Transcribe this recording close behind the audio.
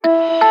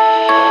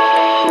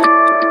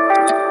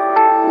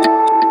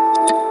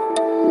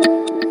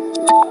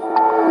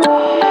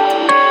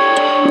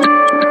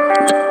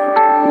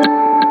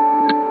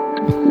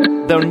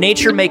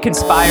nature may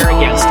conspire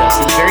against us,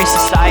 and the very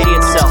society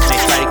itself may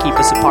try to keep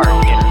us apart,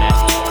 internet,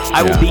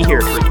 I will be here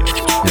for you.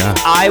 Yeah.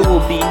 I will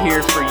be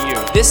here for you.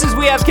 This is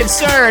We Have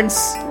Concerns.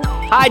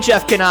 Hi,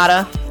 Jeff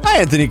Cannata. Hi,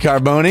 Anthony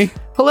Carboni.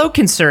 Hello,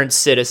 concerned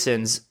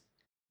citizens.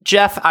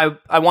 Jeff,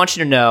 I want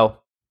you to know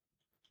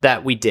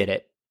that we did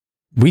it.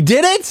 We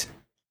did it?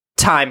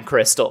 Time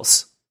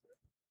crystals.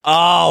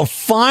 Oh,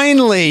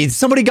 finally.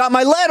 Somebody got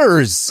my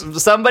letters.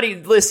 Somebody,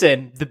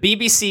 listen, the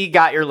BBC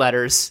got your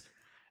letters,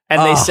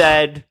 and they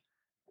said,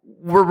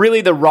 we're really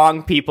the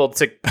wrong people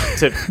to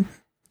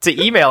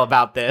email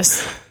about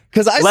this.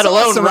 Because let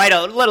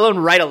alone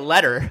write a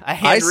letter.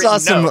 I saw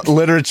some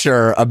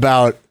literature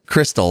about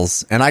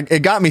crystals, and it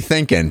got me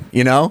thinking,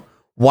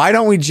 why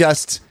don't we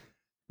just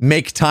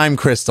make time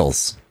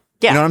crystals?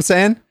 Yeah. You know what I'm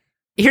saying?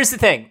 Here's the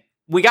thing.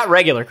 We got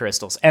regular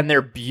crystals, and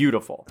they're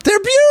beautiful. They're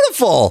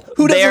beautiful.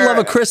 Who doesn't love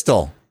a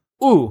crystal?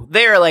 Ooh,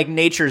 they are like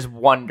nature's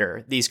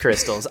wonder, these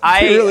crystals.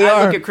 I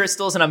look at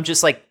crystals, and I'm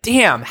just like,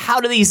 damn,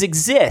 how do these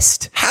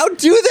exist? How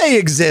do they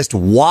exist?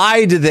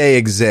 Why do they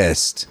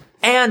exist?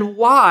 And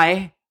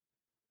why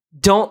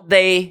don't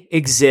they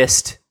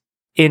exist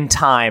in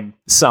time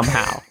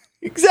somehow?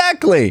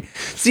 Exactly.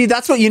 See,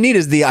 that's what you need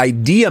is the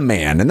idea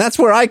man. And that's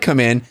where I come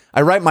in.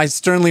 I write my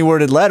sternly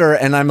worded letter,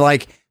 and I'm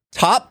like,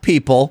 top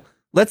people,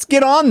 let's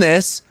get on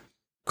this.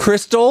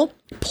 Crystal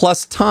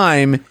plus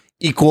time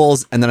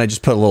equals, and then I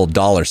just put a little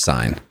dollar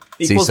sign.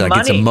 Equals so it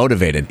gets them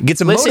motivated. It gets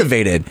them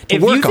motivated to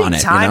work on it. If you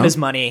think time is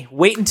money,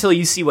 wait until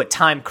you see what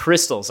time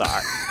crystals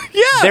are.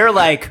 Yeah. They're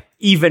like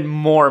even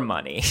more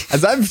money.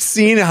 As I've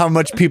seen how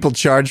much people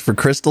charge for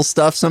crystal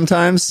stuff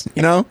sometimes,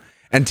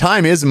 and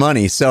time is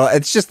money. So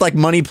it's just like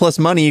money plus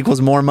money equals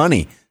more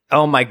money.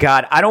 Oh my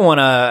God. I don't want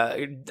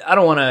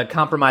to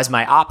compromise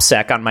my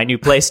OPSEC on my new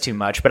place too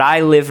much, but I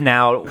live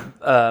now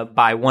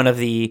by one of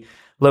the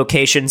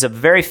locations of a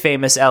very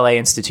famous LA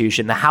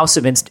institution, the House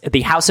of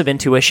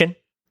Intuition.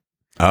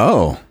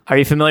 Oh. Are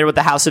you familiar with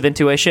the House of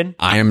Intuition?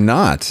 I am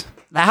not.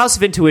 The House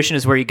of Intuition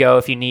is where you go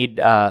if you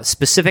need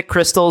specific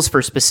crystals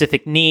for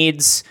specific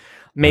needs.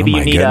 Maybe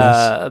you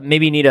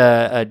need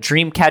a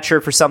dream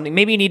catcher for something.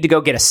 Maybe you need to go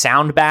get a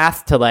sound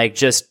bath to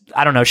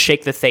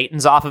shake the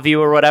thetans off of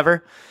you or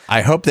whatever.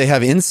 I hope they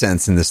have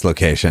incense in this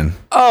location.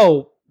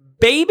 Oh,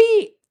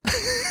 baby.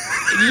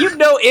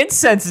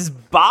 Incense is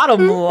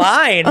bottom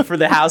line for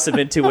the House of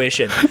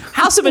Intuition.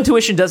 House of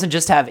Intuition doesn't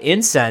just have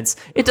incense.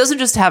 It doesn't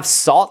just have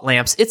salt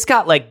lamps. It's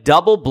got like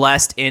double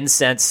blessed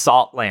incense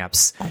salt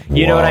lamps.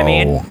 You know what I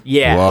mean?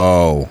 Yeah.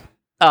 Whoa.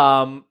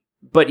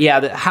 But yeah,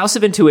 the House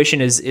of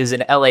Intuition is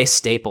an LA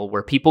staple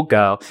where people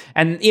go.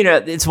 And,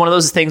 it's one of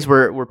those things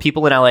where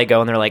people in LA go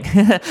and they're like,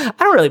 I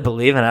don't really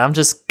believe in it. I'm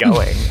just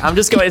going.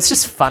 It's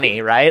just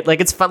funny, right? Like,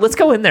 it's fun. Let's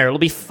go in there. It'll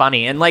be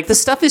funny. And like, the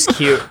stuff is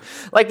cute.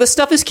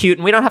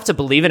 And we don't have to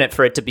believe in it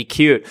for it to be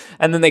cute.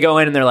 And then they go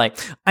in and they're like,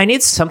 I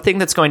need something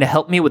that's going to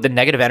help me with the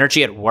negative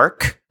energy at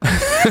work.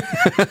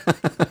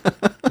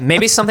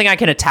 Maybe something I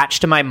can attach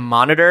to my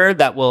monitor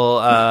that will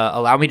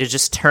allow me to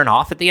just turn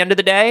off at the end of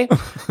the day.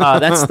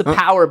 That's the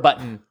power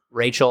button,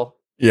 Rachel.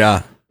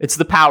 Yeah. It's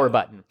the power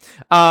button.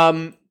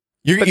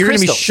 You're going to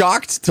be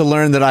shocked to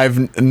learn that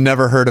I've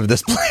never heard of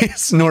this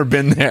place nor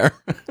been there.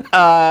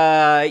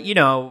 I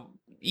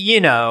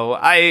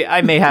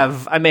may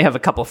have a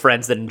couple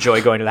friends that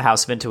enjoy going to the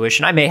House of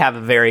Intuition. I may have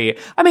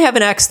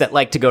an ex that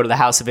like to go to the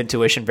House of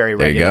Intuition very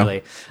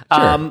regularly.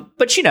 Sure.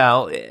 But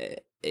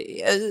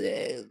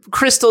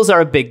crystals are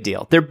a big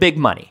deal. They're big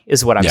money,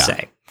 is what I'm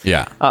saying.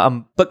 Yeah.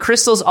 But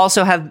crystals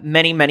also have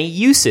many, many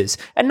uses,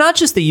 and not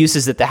just the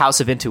uses that the House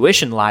of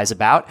Intuition lies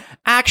about.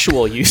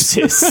 Actual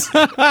uses.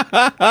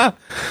 That?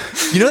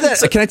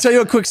 Can I tell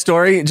you a quick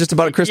story just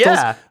about crystals?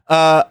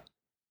 Yeah.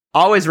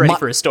 Always ready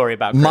for a story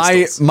about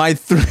crystals. My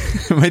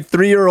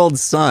 3-year-old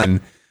son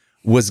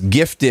was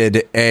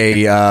gifted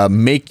a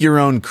make your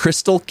own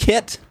crystal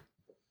kit.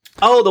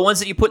 Oh, the ones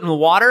that you put in the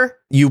water?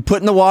 You put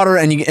in the water,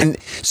 and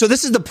so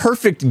this is the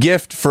perfect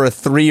gift for a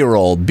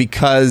 3-year-old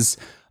because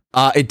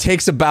it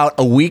takes about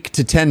a week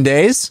to 10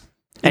 days.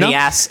 And he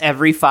asks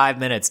every 5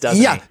 minutes, doesn't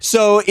he? Yeah,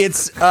 so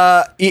it's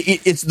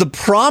the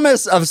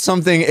promise of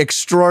something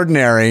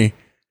extraordinary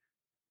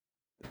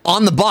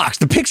on the box,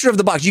 the picture of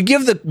the box. You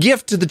give the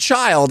gift to the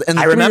child, and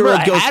the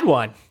 3-year-old goes, I had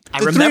one. I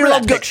remember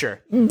that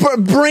picture.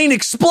 Brain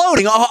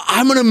exploding. Oh,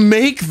 I'm going to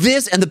make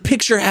this, and the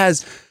picture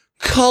has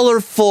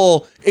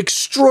colorful,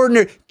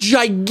 extraordinary,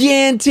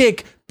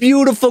 gigantic,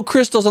 beautiful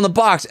crystals on the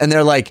box. And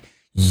they're like,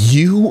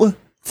 you,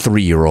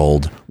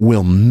 3-year-old,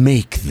 will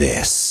make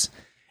this.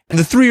 And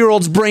the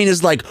 3-year-old's brain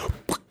is like,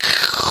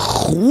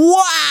 wow,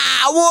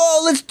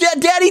 whoa,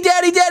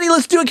 daddy,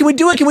 let's do it. Can we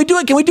do it?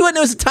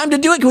 Now is it time to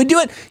do it? Can we do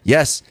it?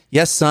 Yes,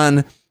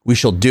 son, we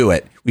shall do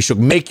it. We shall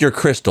make your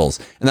crystals.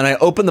 And then I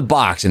open the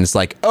box and it's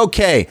like,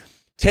 okay,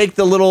 take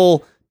the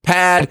little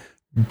pad,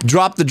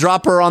 drop the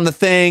dropper on the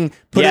thing,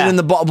 put it in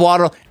the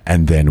bottle,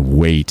 and then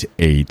wait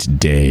 8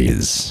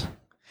 days.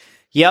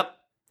 Yep.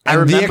 I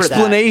remember the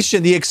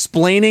explanation, the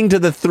explaining to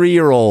the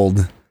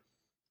 3-year-old,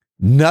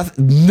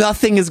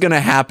 nothing is going to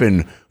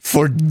happen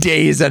for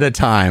days at a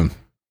time.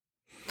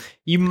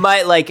 You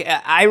might like,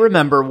 I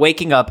remember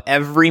waking up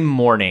every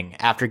morning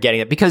after getting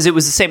it because it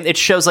was the same. It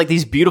shows like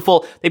these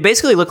beautiful, they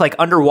basically look like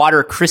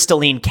underwater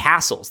crystalline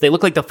castles. They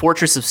look like the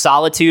Fortress of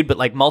Solitude, but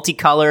like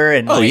multicolor.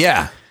 And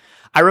yeah.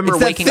 I remember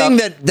it's waking that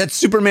thing up. that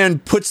Superman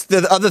puts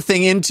the other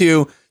thing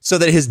into so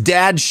that his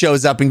dad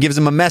shows up and gives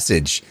him a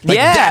message. Like,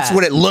 that's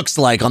what it looks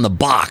like on the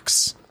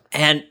box.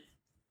 And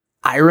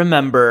I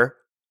remember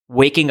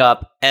waking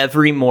up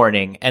every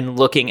morning and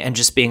looking and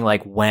just being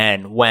like,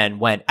 when?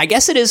 I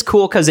guess it is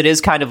cool because it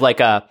is kind of like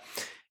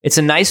it's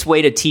a nice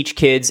way to teach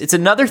kids. It's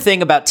another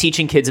thing about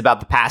teaching kids about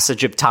the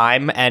passage of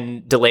time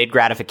and delayed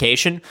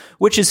gratification,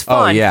 which is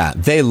fun. Oh, yeah.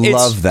 They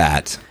love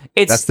that.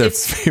 That's their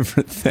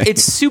favorite thing.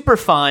 It's super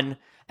fun.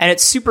 And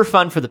it's super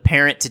fun for the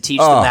parent to teach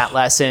them that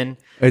lesson.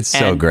 It's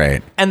so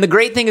great. And the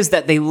great thing is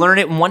that they learn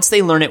it. Once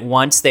they learn it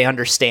once, they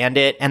understand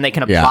it and they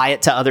can apply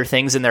it to other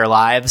things in their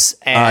lives.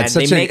 And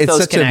they make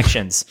those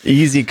connections.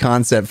 Easy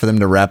concept for them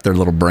to wrap their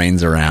little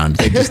brains around.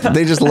 They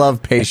just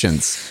love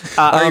patience.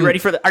 Are you ready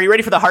for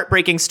the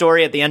heartbreaking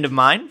story at the end of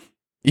mine?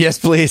 Yes,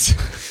 please.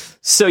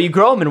 So you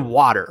grow them in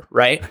water,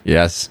 right?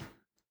 Yes.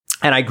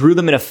 And I grew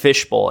them in a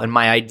fishbowl. And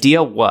my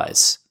idea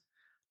was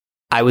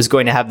I was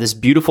going to have this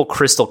beautiful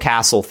crystal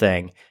castle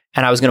thing.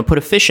 And I was going to put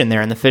a fish in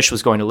there, and the fish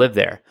was going to live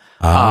there.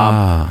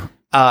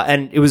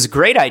 And it was a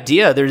great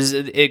idea.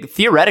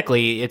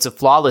 Theoretically, it's a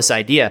flawless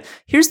idea.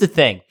 Here's the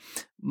thing.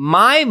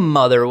 My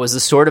mother was the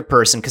sort of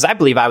person, because I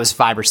believe I was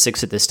 5 or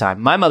 6 at this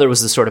time. My mother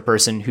was the sort of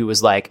person who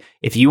was like,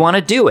 if you want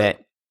to do it,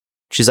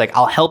 she's like,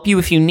 I'll help you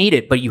if you need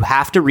it, but you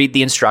have to read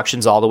the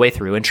instructions all the way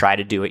through and try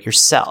to do it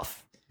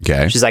yourself.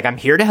 Okay. She's like, I'm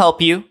here to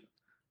help you.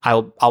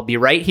 I'll be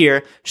right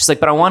here. She's like,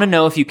 but I want to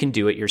know if you can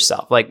do it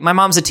yourself. Like, my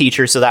mom's a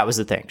teacher, so that was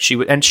the thing. She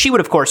would,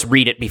 of course,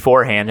 read it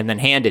beforehand and then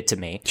hand it to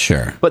me.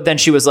 Sure. But then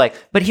she was like,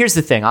 but here's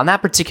the thing. On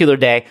that particular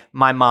day,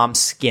 my mom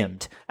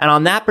skimmed. And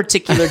on that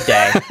particular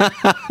day,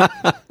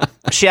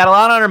 she had a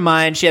lot on her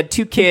mind. She had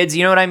 2 kids.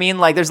 You know what I mean?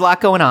 Like, there's a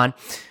lot going on.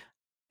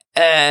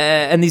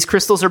 And these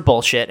crystals are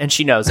bullshit, and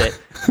she knows it.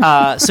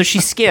 So she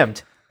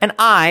skimmed. And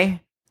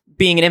I,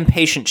 being an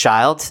impatient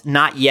child,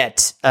 not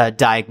yet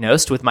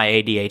diagnosed with my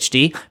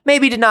ADHD,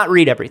 maybe did not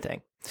read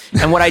everything.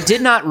 And what I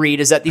did not read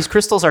is that these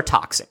crystals are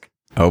toxic.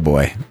 Oh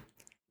boy.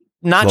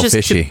 Not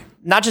just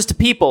to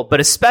people, but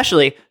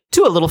especially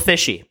to a little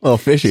fishy. Little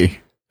fishy.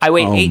 I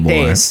wait 8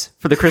 days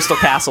for the crystal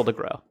castle to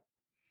grow.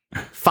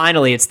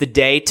 Finally, it's the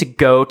day to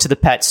go to the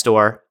pet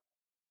store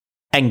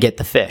and get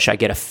the fish. I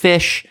get a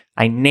fish.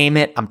 I name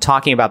it. I'm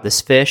talking about this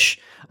fish.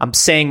 I'm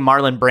saying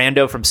Marlon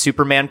Brando from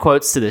Superman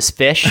quotes to this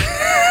fish.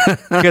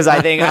 Because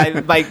I think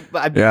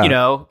you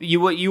know,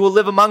 you will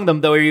live among them,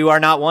 though you are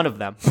not one of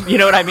them. You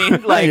know what I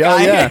mean? Like,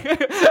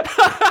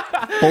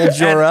 Old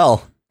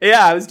Jor-El.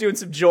 Yeah, I was doing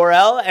some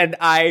Jor-El, and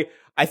I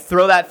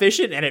throw that fish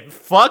in, and it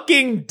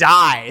fucking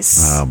dies.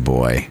 Oh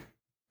boy!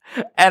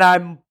 And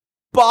I'm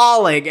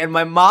bawling, and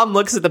my mom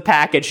looks at the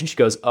package, and she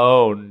goes,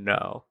 "Oh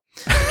no."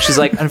 She's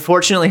like,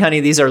 "Unfortunately,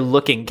 honey, these are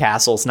looking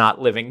castles,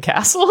 not living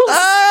castles."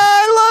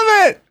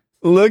 I love it.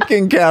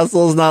 Looking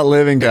castles, not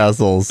living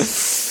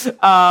castles.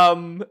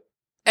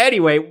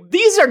 Anyway,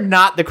 these are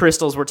not the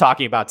crystals we're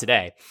talking about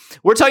today.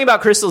 We're talking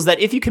about crystals that,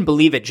 if you can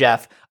believe it,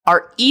 Jeff,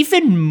 are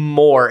even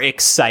more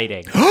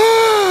exciting.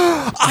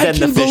 I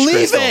can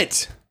believe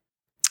it.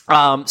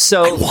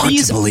 So I want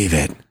to believe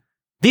it.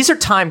 These are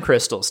time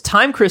crystals.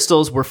 Time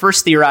crystals were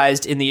first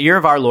theorized in the year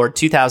of our Lord,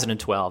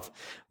 2012,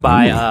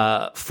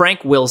 by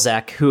Frank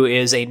Wilczek, who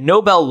is a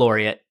Nobel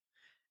laureate.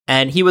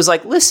 And he was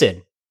like,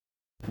 listen,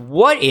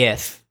 what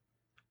if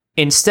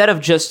instead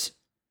of just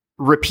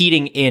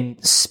repeating in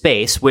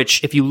space,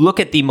 which if you look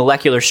at the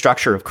molecular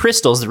structure of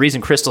crystals, the reason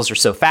crystals are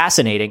so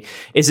fascinating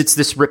is it's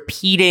this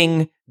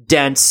repeating,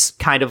 dense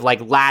kind of like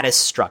lattice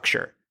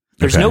structure.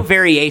 There's no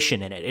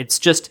variation in it. It's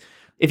just,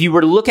 if you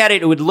were to look at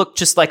it, it would look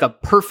just like a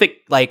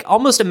perfect, like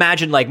almost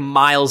imagine like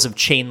miles of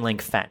chain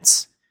link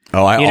fence.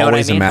 Oh, I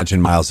always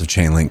imagine miles of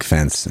chain link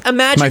fence.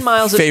 Imagine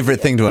miles of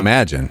favorite thing to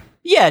imagine.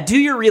 Yeah, do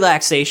your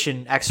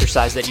relaxation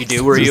exercise that you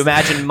do where you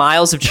imagine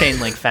miles of chain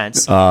link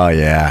fence. Oh,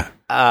 yeah.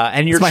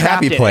 And you're it's my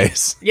trapped happy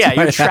place. Yeah,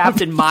 you're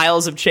trapped in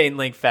miles of chain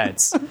link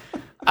fence.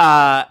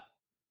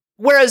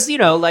 Whereas, you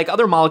know, like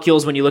other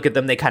molecules, when you look at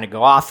them, they kind of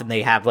go off and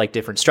they have like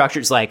different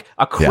structures. Like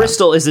a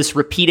crystal is this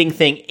repeating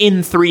thing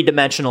in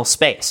 3-dimensional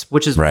space,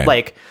 which is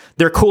like,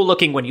 they're cool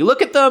looking when you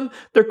look at them.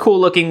 They're cool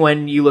looking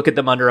when you look at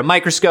them under a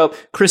microscope.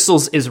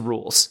 Crystals is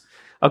rules.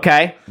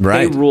 Okay?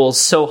 Right. They rule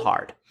so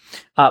hard.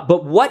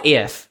 But what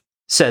if,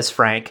 says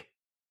Frank,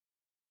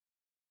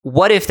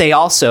 what if they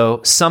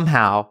also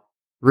somehow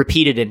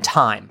repeated in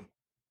time?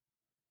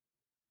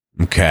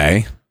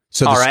 Okay.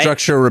 So the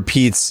structure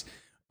repeats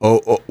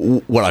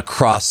what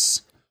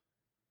across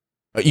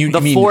you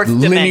mean fourth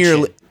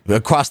dimension.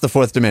 Across the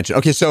 4th dimension.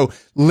 Okay, so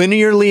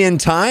linearly in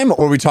time,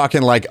 or are we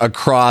talking like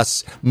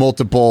across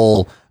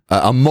multiple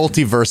a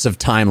multiverse of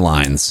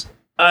timelines?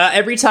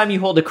 Every time you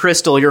hold a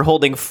crystal, you're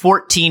holding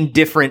 14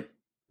 different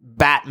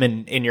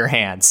Batman in your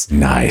hands.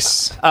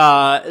 Nice.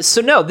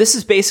 So no, this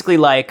is basically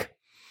like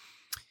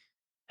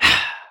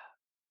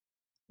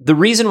the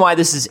reason why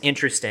this is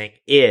interesting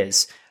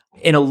is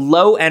in a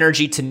low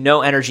energy to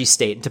no energy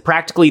state, into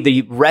practically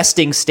the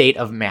resting state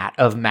of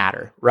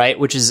matter, right?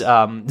 Which is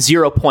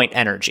 0 point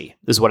energy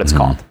is what it's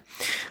called,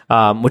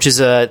 which is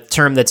a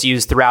term that's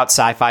used throughout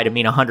sci-fi to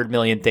mean 100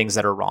 million things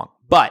that are wrong.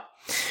 But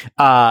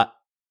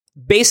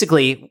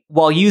basically,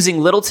 while using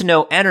little to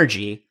no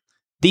energy,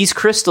 these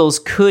crystals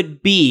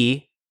could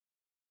be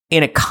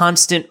in a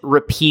constant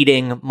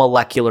repeating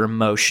molecular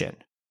motion.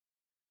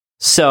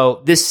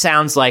 So this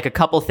sounds like a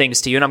couple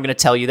things to you, and I'm going to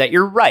tell you that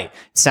you're right.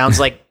 It sounds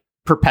like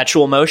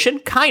perpetual motion,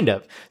 kind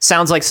of.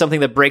 Sounds like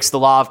something that breaks the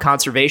law of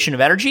conservation of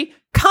energy,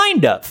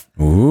 kind of.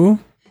 Ooh.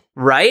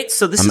 Right?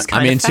 So this is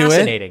kind of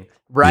fascinating,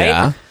 right?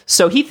 Yeah.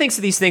 So he thinks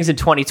of these things in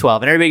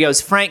 2012, and everybody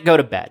goes, Frank, go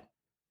to bed.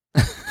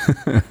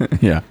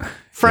 Yeah.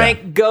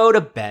 Frank, go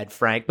to bed,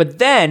 Frank. But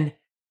then,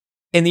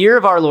 in the year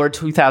of our Lord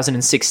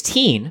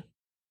 2016,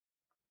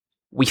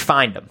 we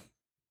find them.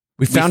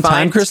 We found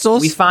time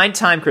crystals? We find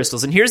time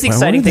crystals. And here's the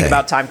exciting thing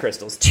about time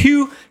crystals.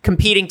 2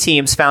 competing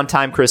teams found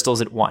time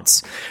crystals at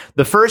once.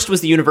 The first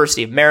was the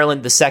University of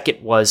Maryland. The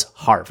second was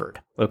Harvard.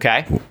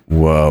 Okay?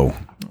 Whoa.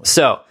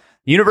 So,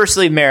 the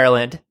University of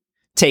Maryland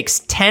takes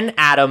 10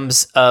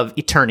 atoms of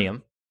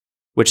eternium,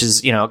 which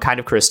is, a kind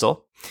of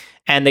crystal,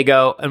 and they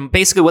go, and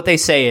basically what they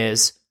say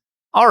is,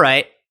 all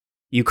right,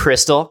 you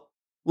crystal,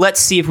 let's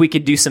see if we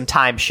could do some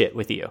time shit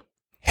with you.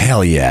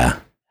 Hell yeah.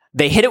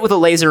 They hit it with a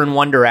laser in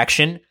one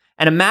direction.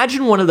 And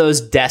imagine one of those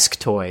desk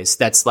toys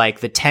that's like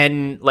the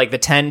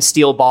 10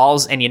 steel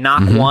balls, and you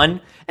knock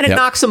one and it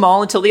knocks them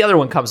all until the other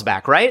one comes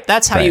back, right?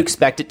 That's how you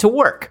expect it to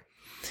work.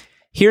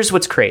 Here's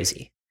what's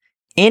crazy.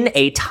 In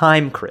a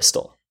time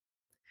crystal,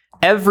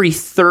 every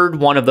third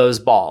one of those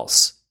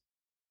balls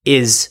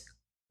is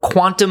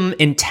quantum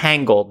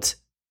entangled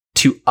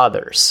to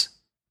others.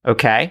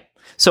 Okay?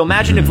 So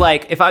imagine if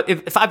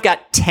I've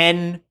got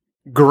 10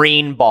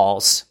 green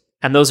balls,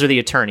 and those are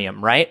the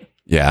eternium, right?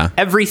 Yeah.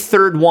 Every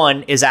third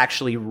one is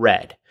actually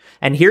red.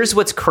 And here's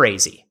what's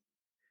crazy.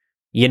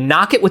 You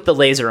knock it with the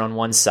laser on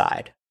one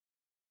side,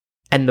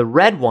 and the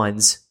red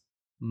ones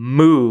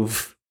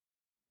move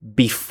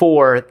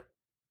before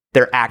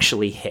they're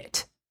actually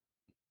hit.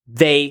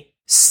 They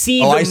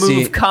see the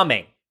move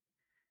coming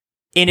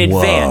in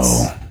advance.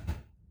 Whoa.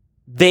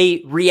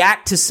 They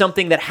react to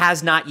something that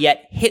has not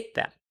yet hit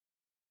them.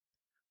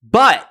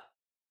 But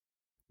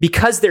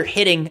because they're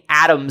hitting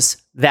atoms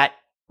that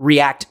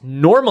react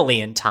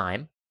normally in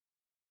time,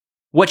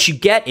 what you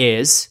get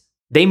is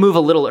they move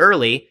a little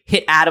early,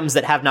 hit atoms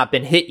that have not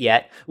been hit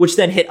yet, which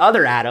then hit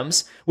other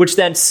atoms, which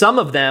then some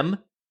of them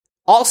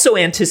also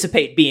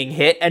anticipate being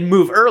hit and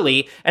move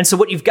early. And so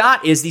what you've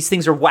got is these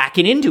things are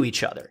whacking into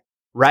each other,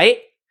 right?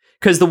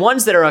 Because the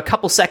ones that are a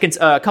couple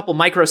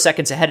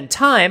microseconds ahead in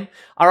time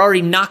are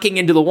already knocking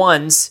into the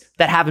ones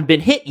that haven't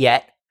been hit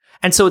yet.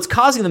 And so it's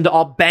causing them to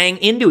all bang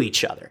into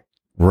each other.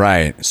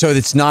 Right. So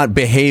it's not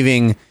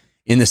behaving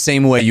in the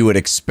same way you would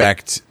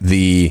expect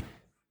the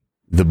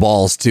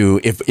balls to,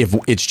 if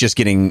it's just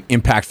getting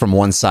impact from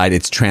one side,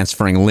 it's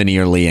transferring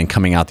linearly and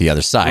coming out the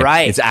other side.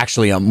 Right. It's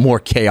actually a more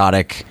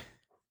chaotic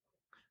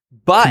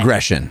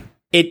progression.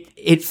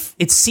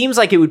 It seems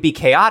like it would be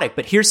chaotic,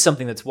 but here's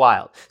something that's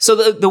wild.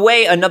 So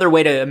another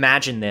way to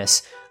imagine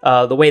this,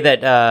 the way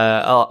that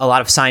a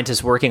lot of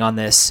scientists working on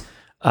this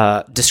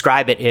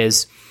describe it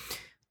is,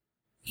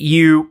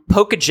 you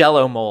poke a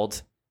Jell-O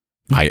mold.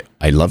 I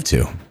love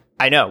to.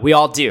 I know, we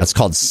all do. That's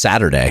called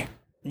Saturday.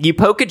 You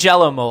poke a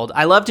Jell-O mold.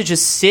 I love to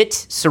just sit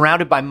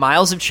surrounded by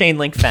miles of chain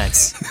link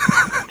fence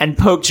and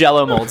poke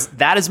Jell-O molds.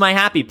 That is my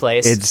happy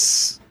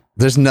place.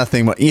 There's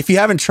nothing more. If you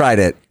haven't tried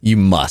it, you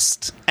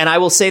must. And I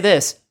will say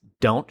this,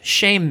 don't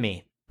shame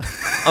me.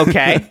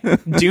 Okay?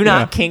 Do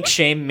not kink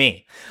shame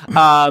me.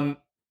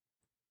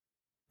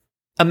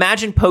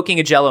 Imagine poking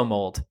a Jell-O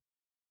mold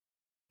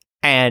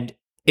and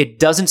it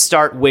doesn't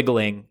start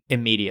wiggling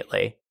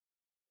immediately.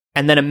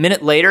 And then a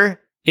minute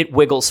later, it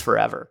wiggles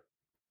forever.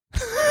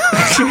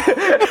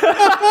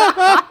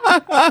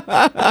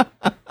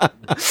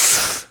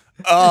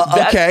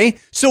 Okay.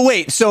 So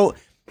wait. So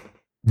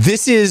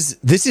this is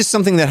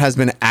something that has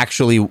been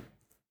actually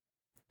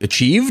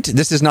achieved.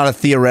 This is not a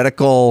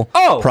theoretical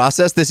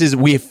process.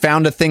 We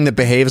found a thing that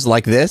behaves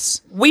like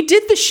this. We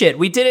did the shit.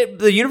 We did it.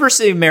 The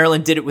University of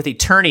Maryland did it with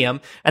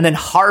Eternium, and then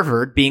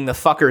Harvard, being the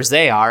fuckers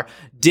they are,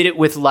 did it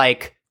with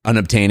like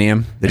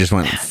unobtainium. They just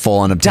went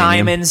full unobtainium.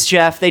 Diamonds,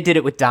 Jeff. They did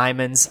it with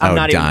diamonds. I'm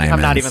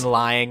not even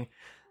lying.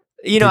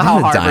 You know how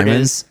Harvard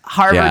is.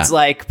 Harvard's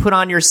like, put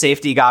on your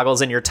safety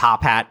goggles and your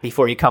top hat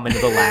before you come into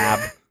the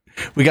lab.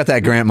 We got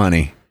that grant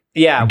money.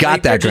 Yeah.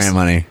 Grant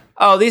money.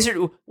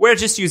 Oh, we're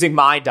just using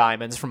my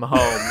diamonds from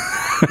home.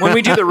 When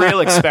we do the real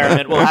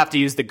experiment, we'll have to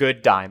use the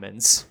good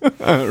diamonds.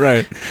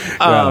 Right.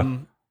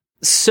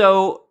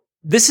 So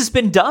this has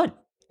been done.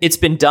 It's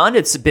been done.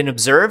 It's been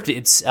observed.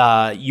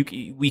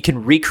 We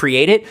can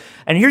recreate it.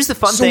 And here's the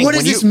fun thing. So what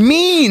does this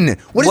mean?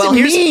 What does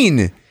it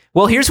mean?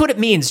 Well, here's what it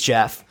means,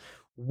 Jeff.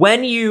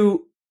 When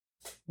you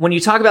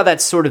talk about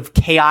that sort of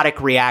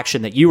chaotic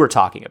reaction that you were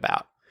talking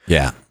about,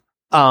 yeah,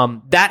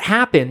 that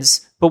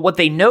happens. But what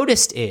they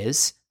noticed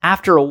is,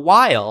 after a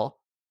while,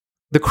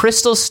 the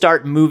crystals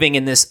start moving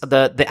in this,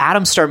 the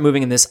atoms start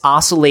moving in this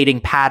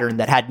oscillating pattern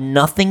that had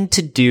nothing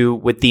to do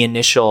with the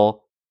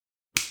initial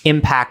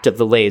impact of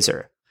the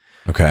laser.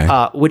 Okay.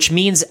 Which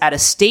means at a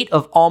state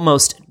of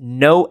almost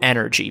no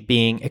energy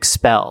being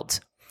expelled,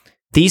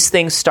 these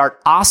things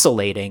start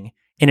oscillating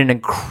in an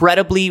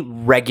incredibly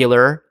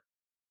regular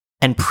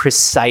and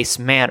precise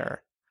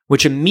manner,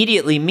 which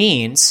immediately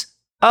means,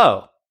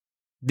 oh,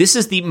 this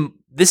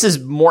is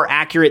more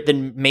accurate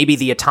than maybe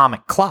the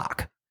atomic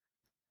clock.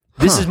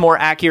 This is more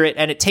accurate,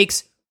 and it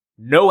takes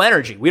no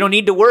energy. We don't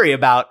need to worry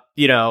about,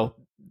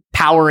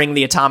 powering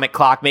the atomic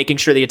clock, making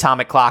sure the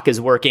atomic clock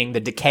is working, the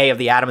decay of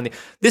the atom.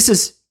 This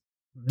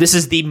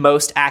is the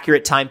most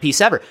accurate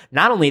timepiece ever.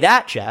 Not only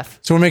that, Jeff.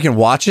 So we're making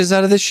watches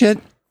out of this shit?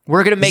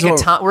 We're gonna make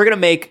we're gonna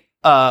make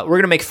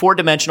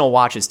 4-dimensional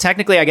watches.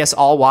 Technically, I guess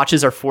all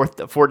watches are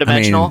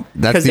four-dimensional.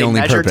 That's the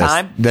only purpose.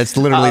 Time. That's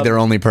literally their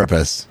only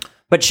purpose.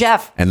 But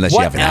Jeff, unless you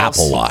have an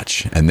Apple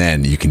Watch, and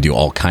then you can do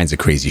all kinds of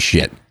crazy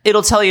shit.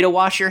 It'll tell you to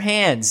wash your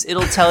hands.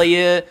 It'll tell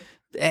you,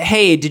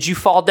 hey, did you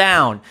fall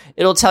down?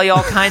 It'll tell you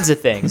all kinds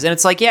of things. And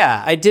it's like,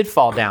 yeah, I did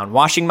fall down,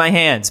 washing my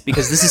hands,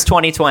 because this is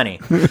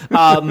 2020.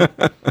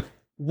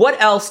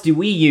 What else do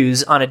we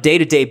use on a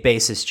day-to-day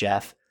basis,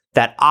 Jeff,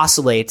 that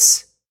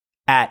oscillates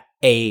at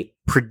a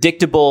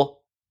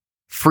predictable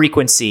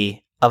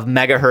frequency of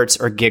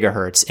megahertz or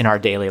gigahertz in our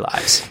daily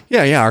lives?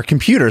 Yeah, our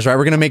computers, right?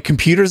 We're going to make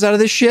computers out of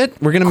this shit.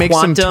 We're going to make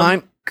some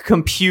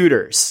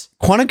computers.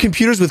 Quantum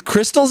computers with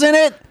crystals in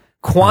it?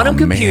 Quantum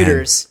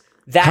computers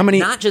that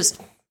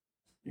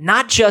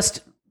not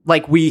just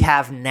like we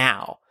have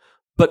now,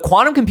 but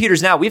quantum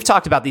computers now, we've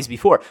talked about these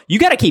before. You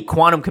got to keep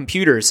quantum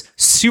computers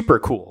super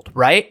cooled,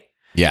 right?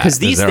 Yeah, because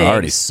they're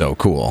already so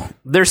cool.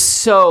 They're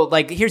so,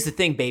 here's the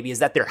thing, baby, is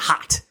that they're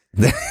hot.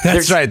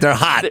 That's right. They're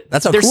hot.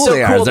 That's how cool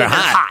they are. They're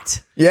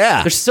hot.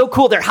 Yeah. They're so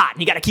cool. They're hot.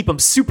 And you got to keep them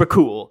super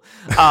cool.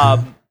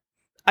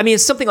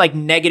 It's something like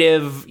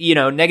negative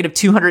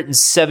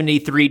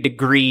 273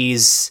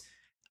 degrees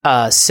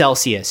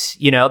Celsius.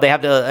 They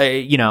have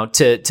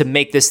to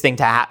make this thing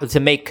to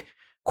make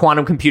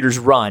quantum computers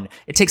run.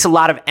 It takes a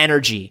lot of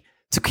energy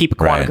to keep a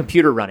quantum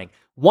computer running.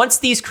 Once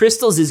these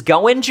crystals is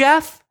going,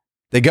 Jeff,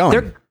 they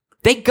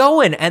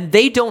going, and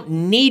they don't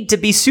need to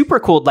be super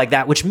cooled like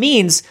that, which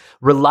means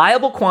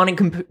reliable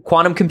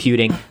quantum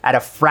computing at a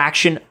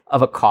fraction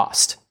of a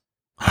cost.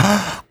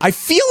 I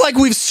feel like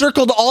we've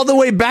circled all the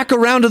way back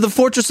around to the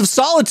Fortress of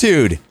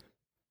Solitude.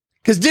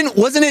 Because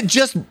wasn't it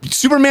just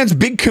Superman's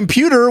big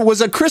computer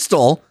was a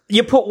crystal?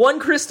 You put one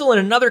crystal in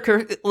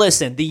another.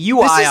 Listen, the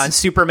UI on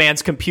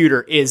Superman's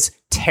computer is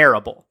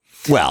terrible.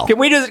 Well, can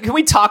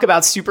we talk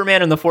about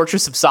Superman and the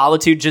Fortress of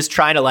Solitude just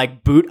trying to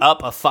boot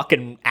up a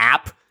fucking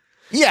app?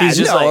 Yeah,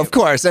 of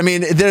course. I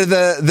mean, they're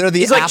the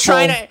he's Apple.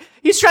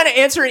 He's trying to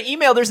answer an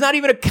email. There's not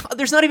even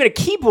a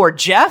keyboard,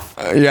 Jeff.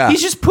 Yeah.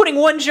 He's just putting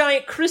one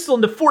giant crystal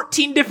into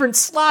 14 different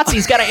slots.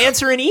 He's got to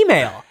answer an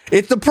email.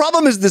 The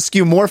problem is the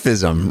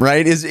skeuomorphism,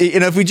 right?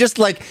 If we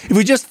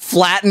just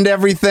flattened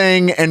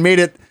everything and made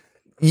it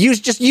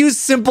use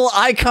simple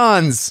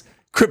icons,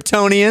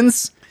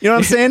 Kryptonians. You know what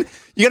I'm saying?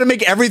 You got to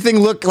make everything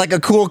look like a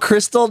cool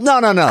crystal. No.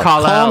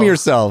 Calm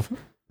yourself.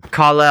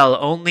 Kal-El,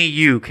 only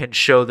you can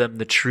show them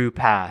the true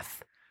path.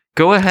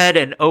 Go ahead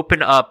and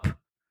open up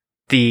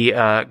the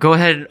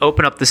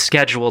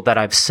schedule that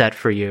I've set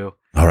for you.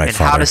 All right, and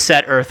Father. How to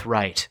set Earth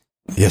right.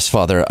 Yes,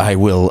 Father. I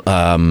will.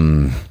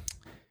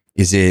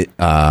 Is it?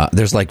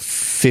 There's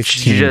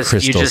 15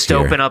 crystals You just here.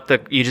 open up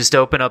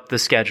the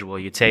schedule.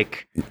 You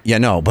take. Yeah,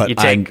 no, but you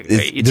take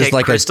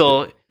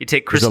crystal. You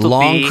take crystal. There's a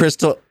long B.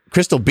 crystal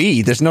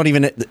B. There's not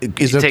even.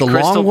 Is it the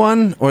long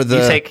one or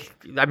the?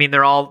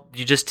 They're all.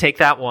 You just take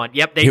that one.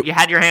 Yep. You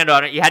had your hand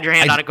on it.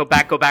 Go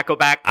back.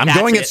 I'm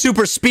going at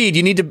super speed.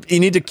 You need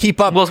to keep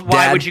up. Well,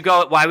 why Dad. would you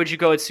go? Why would you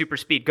go at super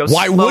speed? Why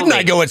slowly. wouldn't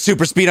I go at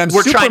super speed? We're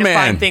Superman. Trying to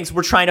find things.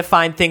 We're trying to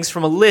find things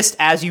from a list.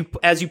 As you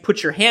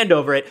put your hand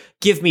over it,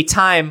 give me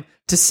time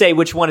to say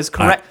which one is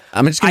correct.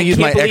 I'm just going to use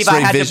my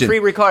X-ray vision.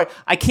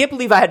 I can't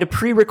believe I had to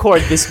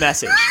pre-record this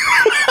message.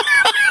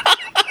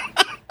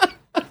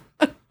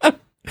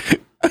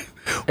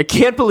 I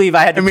can't believe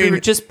I had to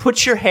just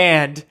put your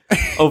hand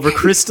over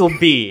crystal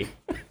B.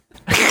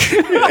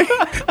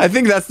 I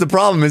think that's the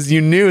problem is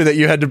you knew that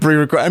you had to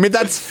pre-record.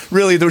 That's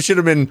really, there should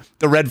have been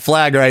the red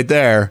flag right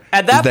there.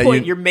 At that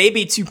point, you're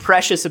maybe too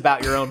precious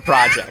about your own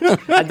project.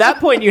 At that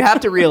point, you have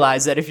to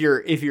realize that if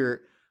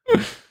you're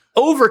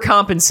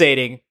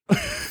overcompensating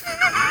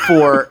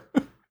for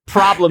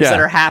problems that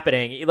are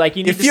happening, you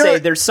need to say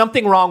there's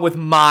something wrong with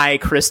my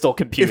crystal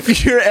computer.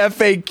 If your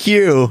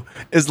FAQ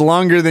is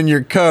longer than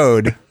your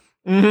code,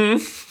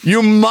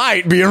 you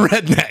might be a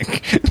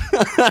redneck.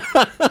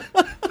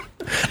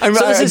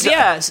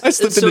 I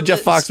slipped into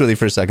Jeff Foxworthy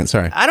for a second.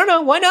 Sorry. I don't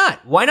know. Why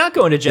not? Why not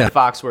go into Jeff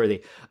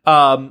Foxworthy?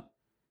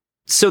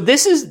 So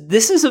this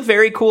is a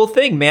very cool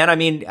thing,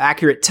 man.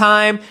 Accurate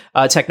time,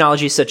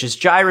 technology such as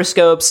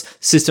gyroscopes,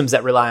 systems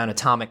that rely on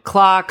atomic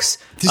clocks.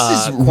 This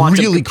is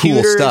really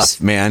cool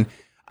stuff, man.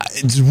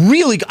 It's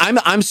really,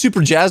 I'm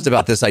super jazzed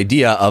about this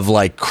idea of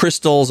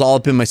crystals all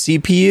up in my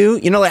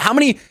CPU. How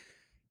many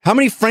How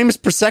many frames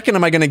per second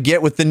am I going to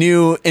get with the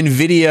new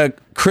NVIDIA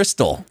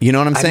crystal? You know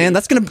what I'm saying?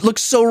 That's going to look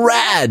so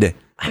rad.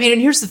 I mean,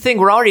 and here's the thing.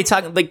 We're already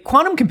talking, like,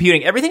 quantum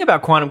computing. Everything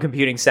about quantum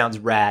computing sounds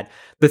rad.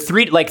 The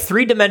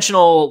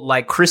three-dimensional,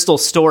 like, crystal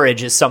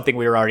storage is something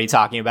we were already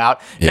talking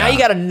about. Yeah. Now you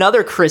got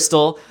another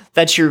crystal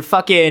that's your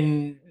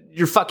fucking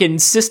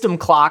system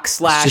clock /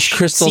 just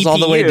crystals CPU. All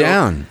the way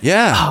down.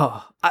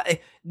 Yeah.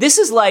 This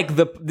is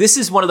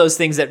one of those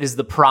things that is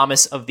the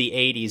promise of the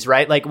 80s,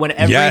 right? Like when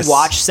every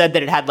watch said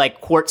that it had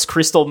like quartz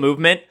crystal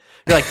movement,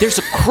 you're like, there's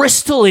a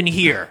crystal in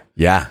here.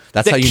 Yeah,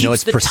 that's how you know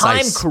it's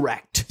precise. Time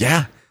correct.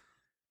 Yeah.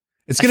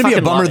 It's going to be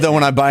a bummer, though,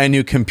 when I buy a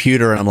new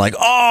computer and I'm like,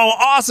 oh,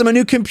 awesome, a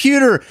new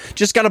computer.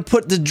 Just got to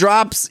put the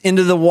drops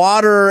into the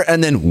water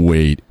and then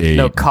wait 8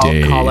 days.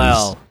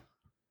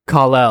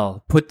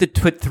 Call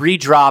put 3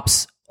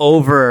 drops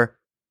over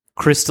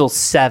Crystal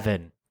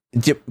 7.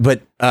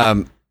 But,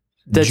 Dad,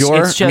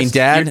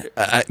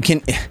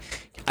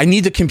 I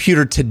need the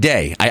computer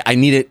today. I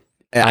need it.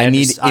 I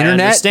need internet. I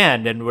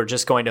understand, and we're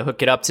just going to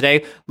hook it up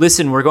today.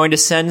 Listen, we're going to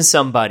send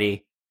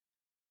somebody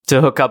to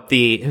hook up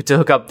the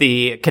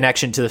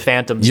connection to the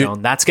Phantom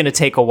Zone. That's going to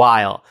take a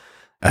while.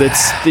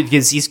 That's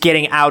because he's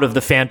getting out of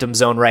the Phantom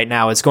Zone right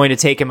now. It's going to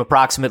take him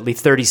approximately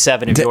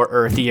 37 of your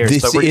Earth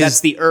years, but that's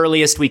the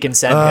earliest we can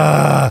send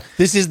him.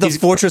 This is the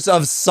Fortress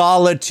of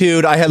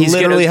Solitude. I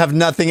have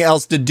nothing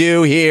else to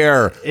do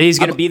here. He's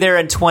going to be there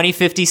in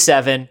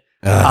 2057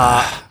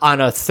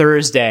 on a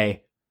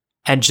Thursday,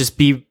 and just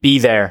be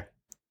there.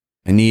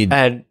 I need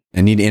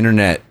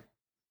internet.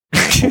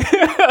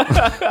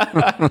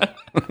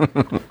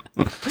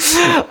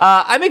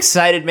 I'm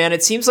excited, man.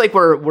 It seems like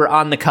we're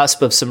on the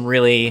cusp of some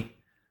really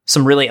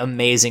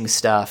amazing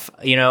stuff.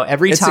 You know,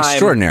 it's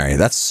extraordinary.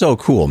 That's so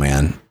cool,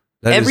 man.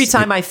 Every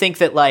time I think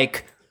that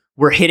like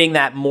we're hitting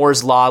that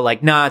Moore's law,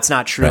 like, nah, it's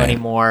not true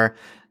anymore.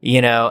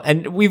 You know,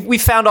 and we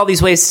found all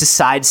these ways to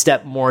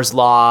sidestep Moore's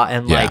law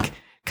and like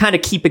kind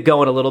of keep it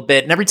going a little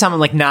bit. And every time I'm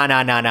like,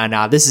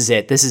 nah, this is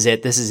it.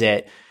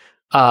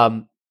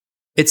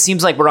 It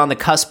seems like we're on the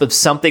cusp of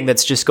something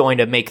that's just going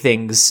to make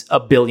things a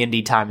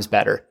billion times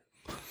better.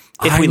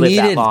 If we live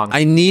that long.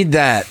 I need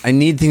that. I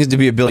need things to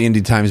be a billion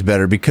times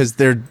better because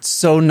they're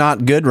so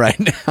not good right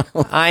now.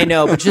 I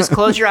know, but just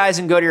close your eyes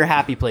and go to your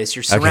happy place.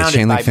 You're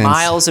surrounded by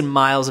miles and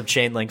miles of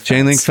chain link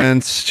fence.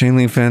 Chain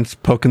link fence,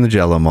 poking the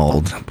Jello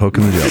mold. Folks,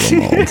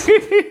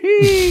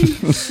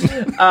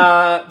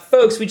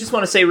 we just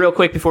want to say real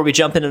quick before we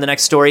jump into the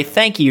next story,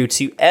 thank you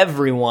to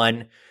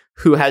everyone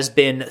who has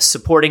been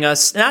supporting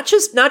us, not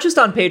just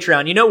on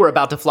Patreon. You know, we're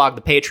about to flog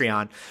the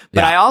Patreon,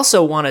 but I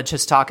also want to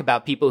just talk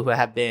about people who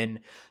have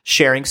been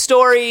sharing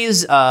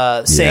stories,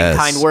 saying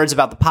kind words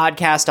about the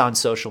podcast on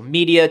social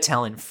media,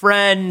 telling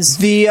friends.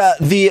 The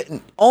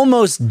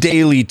almost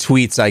daily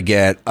tweets I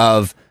get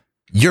of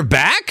 "You're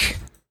back."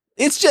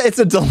 It's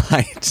a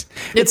delight.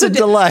 It's a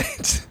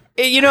delight.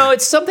 You know,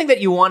 it's something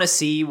that you want to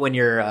see when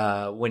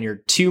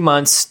you're 2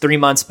 months, 3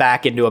 months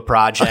back into a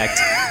project.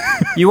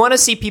 You want to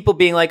see people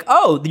being like,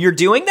 "Oh, you're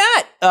doing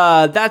that?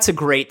 That's a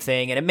great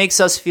thing," and it makes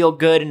us feel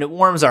good and it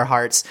warms our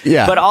hearts.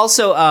 Yeah. But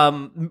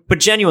also, but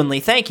genuinely,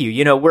 thank you.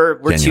 You know,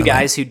 we're two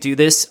guys who do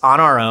this on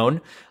our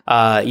own.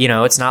 You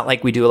know, it's not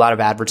like we do a lot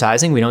of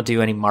advertising. We don't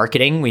do any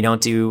marketing. We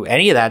don't do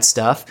any of that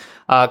stuff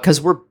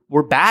because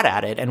we're bad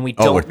at it and we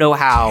don't know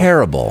how.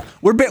 Terrible.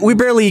 We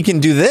barely can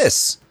do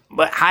this.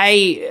 But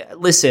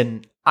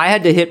listen, I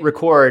had to hit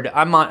record.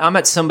 I'm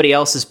at somebody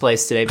else's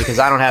place today because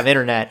I don't have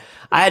internet.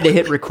 I had to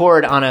hit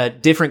record on a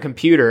different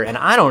computer, and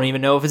I don't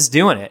even know if it's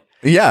doing it.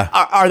 Yeah.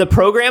 Are the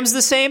programs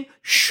the same?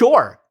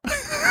 Sure.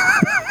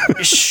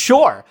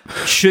 Sure.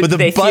 Should but the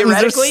they buttons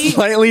theoretically are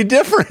slightly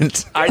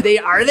different? Are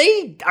they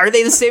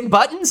the same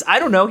buttons? I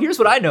don't know. Here's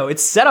what I know.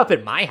 It's set up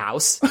at my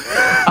house.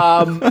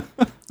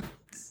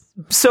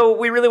 So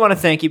we really want to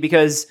thank you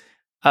because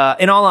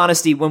in all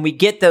honesty, when we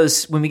get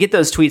those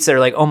tweets that are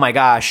like, "Oh my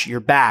gosh, you're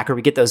back," or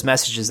we get those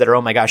messages that are,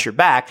 "Oh my gosh, you're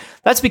back,"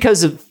 that's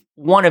because of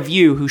one of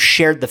you who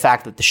shared the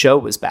fact that the show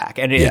was back,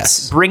 and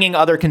it's bringing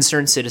other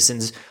concerned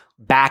citizens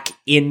back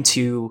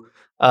into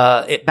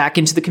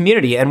the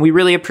community, and we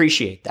really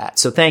appreciate that.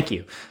 So thank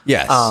you.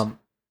 Yes,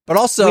 but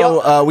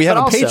also we have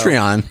a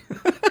Patreon.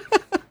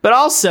 But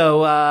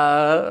also,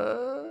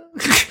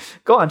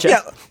 go on, Jeff.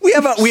 Yeah, we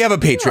have a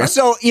Patreon.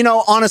 So, you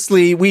know,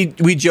 honestly, we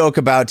joke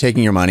about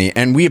taking your money,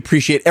 and we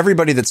appreciate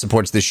everybody that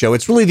supports this show.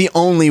 It's really the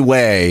only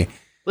way.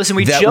 Listen,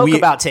 we joke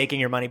about taking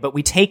your money, but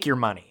we take your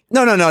money.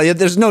 No.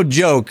 There's no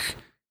joke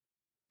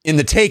in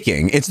the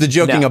taking. It's the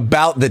joking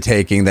about the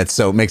taking that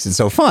makes it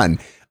so fun.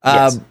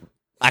 Yes.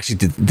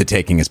 Actually, the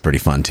taking is pretty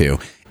fun too.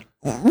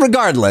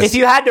 Regardless, if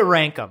you had to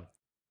rank them,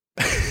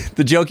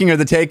 the joking or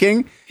the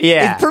taking,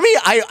 for me,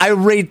 I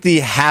rate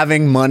the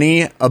having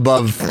money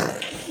above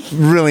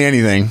really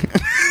anything.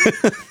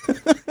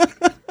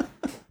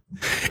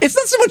 It's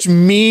not so much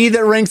me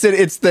that ranks it.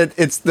 It's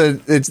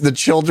the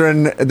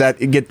children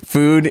that get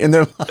food in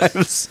their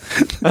lives.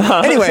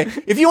 Anyway,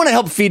 if you want to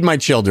help feed my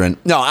children,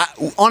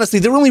 honestly,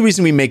 the only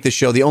reason we make this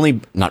show, the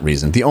only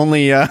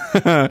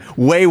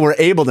way we're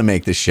able to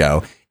make this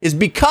show is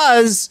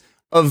because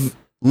of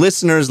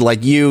listeners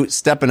like you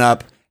stepping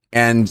up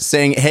and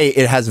saying, hey,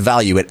 it has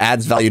value. It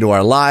adds value to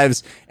our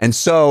lives. And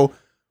so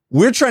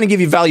we're trying to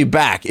give you value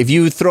back. If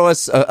you throw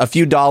us a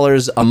few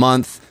dollars a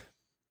month,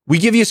 we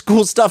give you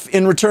cool stuff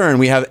in return.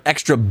 We have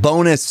extra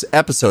bonus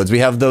episodes. We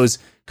have those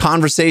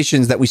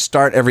conversations that we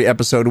start every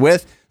episode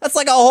with. That's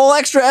like a whole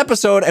extra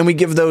episode. And we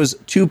give those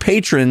to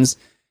patrons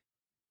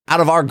out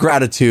of our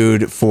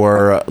gratitude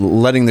for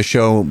letting the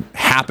show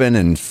happen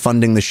and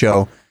funding the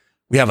show.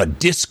 We have a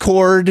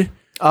Discord.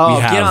 Oh,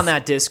 get on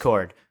that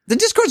Discord. The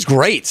Discord's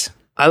great.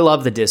 I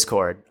love the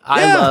Discord.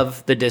 I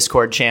love the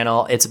Discord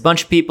channel. It's a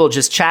bunch of people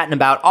just chatting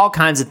about all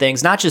kinds of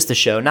things, not just the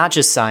show, not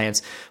just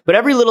science, but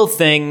every little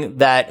thing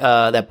that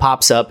that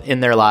pops up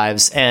in their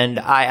lives. And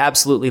I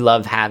absolutely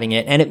love having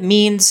it. And it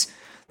means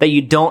that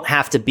you don't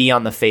have to be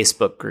on the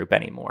Facebook group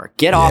anymore.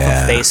 Get off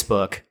of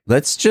Facebook.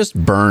 Let's just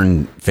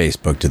burn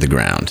Facebook to the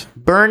ground.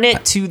 Burn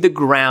it to the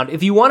ground.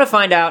 If you want to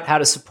find out how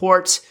to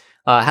support,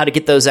 how to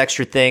get those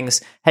extra things,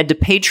 head to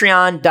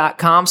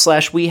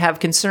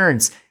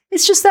patreon.com/wehaveconcerns.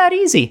 It's just that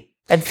easy.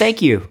 And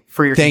thank you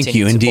for your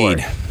continued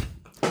support. Thank you,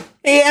 indeed.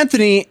 Hey,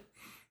 Anthony,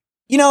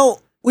 you know,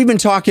 we've been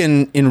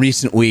talking in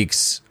recent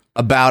weeks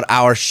about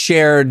our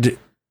shared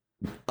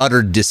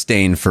utter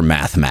disdain for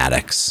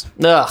mathematics.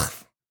 Ugh,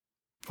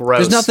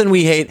 gross. There's nothing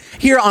we hate.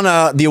 Here on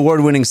the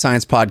award-winning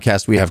science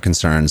podcast, We Have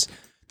Concerns.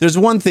 There's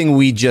one thing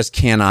we just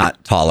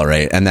cannot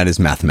tolerate, and that is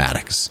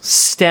mathematics.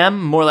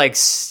 STEM, more like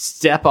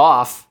step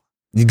off.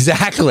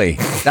 Exactly.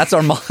 That's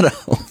our motto.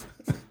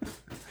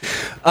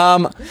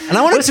 And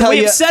I want to tell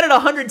you, we've said it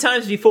 100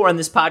 times before on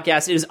this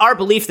podcast. It is our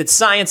belief that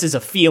science is a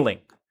feeling.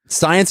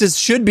 Science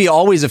should be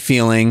always a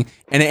feeling,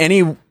 and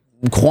any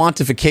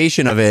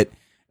quantification of it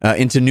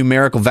into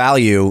numerical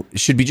value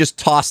should be just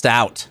tossed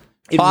out.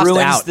 It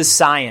ruins the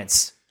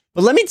science.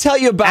 But let me tell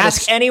you about.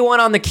 Ask anyone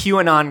on the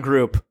QAnon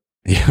group.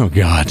 Oh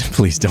God!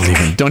 Please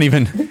don't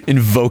even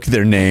invoke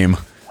their name.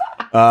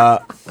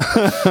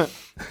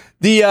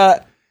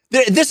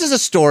 This is a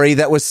story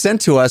that was sent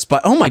to us by.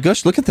 Oh my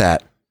gosh! Look at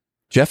that.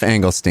 Jeff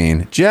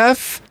Engelstein.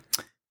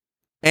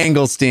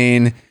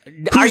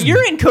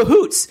 You're in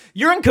cahoots.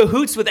 You're in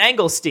cahoots with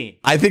Engelstein.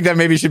 I think that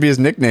maybe should be his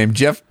nickname.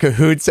 Jeff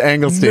Cahoots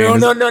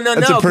Engelstein. No.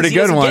 That's a pretty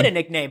good one. He doesn't get a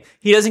nickname.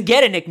 He doesn't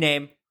get a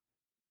nickname.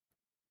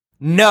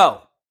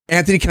 No.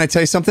 Anthony, can I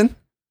tell you something?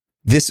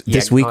 This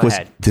week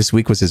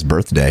was his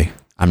birthday.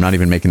 I'm not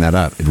even making that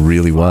up. It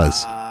really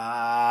was.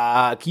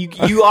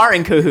 You are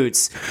in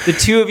cahoots. The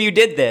two of you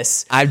did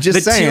this. I'm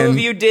just saying. The two of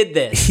you did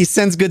this. He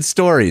sends good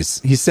stories.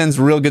 He sends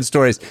real good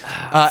stories.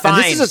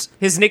 Fine.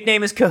 His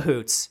nickname is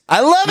Cahoots. I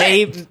love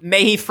it.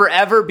 May he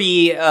forever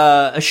be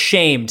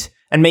ashamed,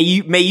 and may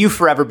you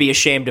forever be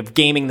ashamed of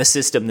gaming the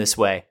system this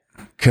way.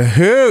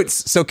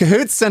 Cahoots. So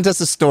Cahoots sent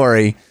us a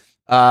story.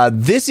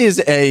 This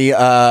is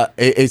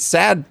a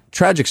sad,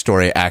 tragic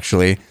story,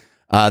 actually,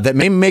 that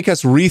may make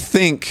us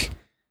rethink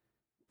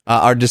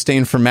our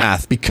disdain for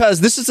math,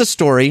 because this is a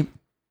story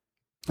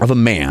of a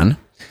man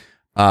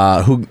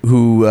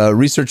who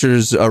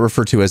researchers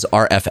refer to as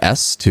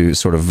RFS to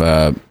sort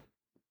of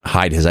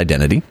hide his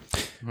identity.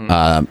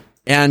 Mm-hmm.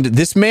 And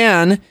this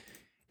man,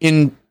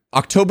 in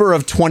October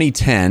of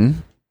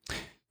 2010,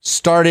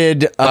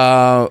 started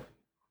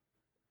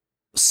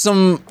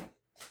some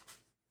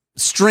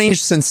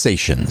strange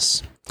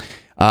sensations.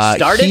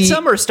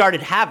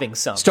 Started having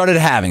some? Started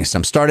having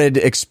some. Started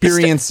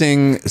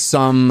experiencing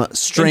some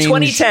strange... In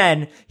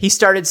 2010, he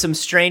started some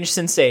strange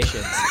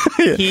sensations.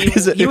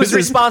 He was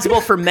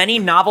responsible for many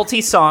novelty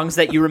songs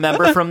that you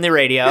remember from the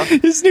radio.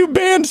 His new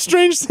band,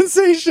 Strange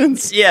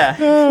Sensations. Yeah.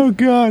 Oh,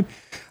 God.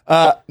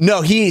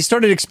 No, he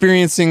started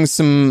experiencing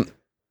some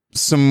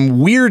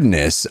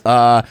weirdness.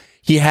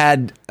 He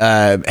had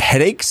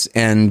headaches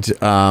and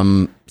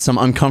some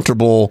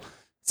uncomfortable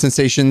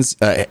sensations,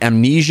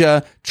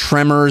 amnesia,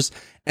 tremors.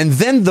 And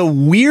then the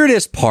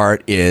weirdest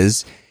part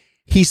is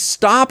he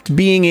stopped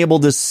being able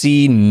to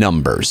see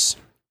numbers.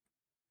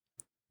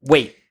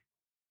 Wait.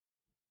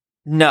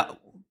 No.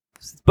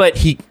 But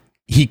he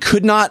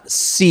could not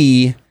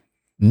see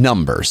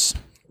numbers.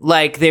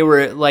 Like they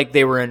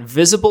were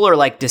invisible, or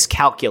like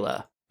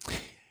dyscalculia?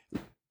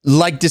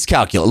 Like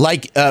dyscalculia.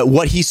 Like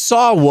what he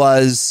saw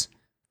was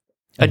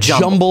a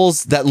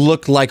jumbles that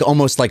looked like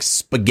almost like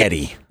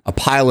spaghetti. A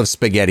pile of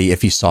spaghetti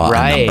if he saw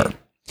a number.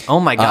 Oh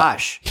my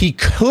gosh. He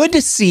could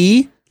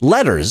see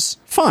letters.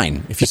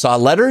 Fine. If you saw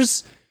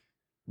letters,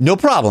 no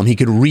problem. He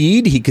could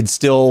read. He could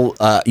still,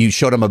 you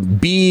showed him a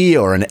B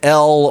or an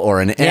L or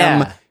an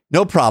M.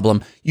 No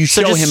problem. You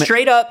show him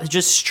straight up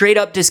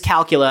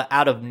dyscalculia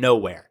out of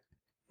nowhere.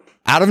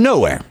 Out of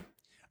nowhere.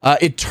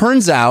 It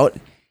turns out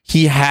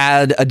he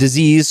had a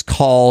disease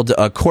called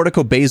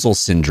corticobasal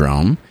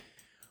syndrome,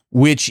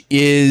 which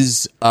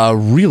is a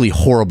really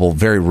horrible,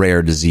 very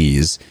rare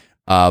disease.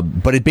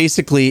 But it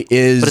basically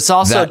is. But it's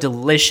also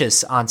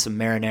delicious on some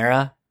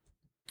marinara.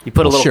 You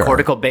put a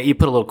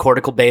little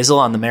cortical basil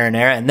on the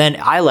marinara, and then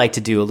I like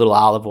to do a little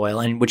olive oil.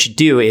 And what you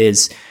do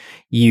is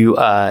you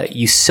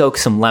soak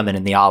some lemon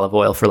in the olive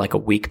oil for like a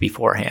week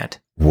beforehand.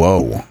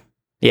 Whoa.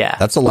 Yeah,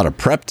 that's a lot of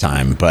prep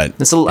time. But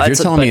if you're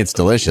telling me it's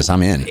delicious,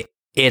 I'm in.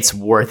 it's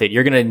worth it.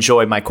 You're going to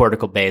enjoy my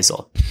cortical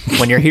basal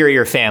when you're here,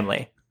 your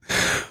family.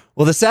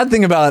 Well, the sad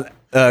thing about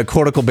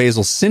cortical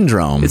basal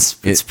syndrome,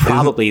 it's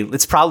probably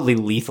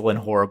lethal and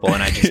horrible.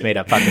 And I just made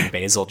a fucking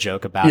basal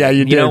joke about it. Yeah,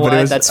 you did. You know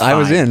what? That's fine.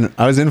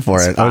 I was in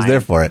for it. I was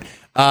there for it.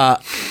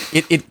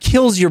 It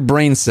kills your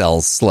brain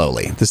cells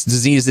slowly. This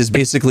disease is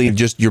basically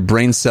just your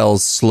brain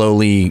cells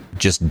slowly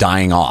just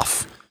dying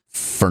off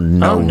for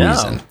no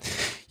reason.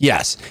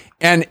 Yes.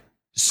 And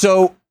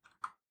so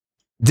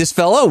this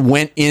fellow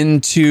went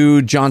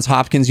into Johns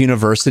Hopkins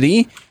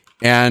University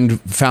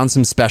and found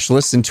some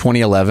specialists in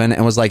 2011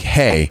 and was like,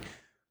 hey,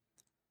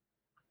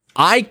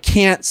 I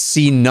can't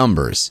see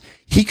numbers.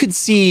 He could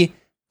see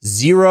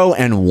 0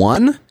 and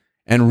 1.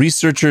 And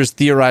researchers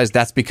theorize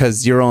that's because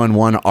 0 and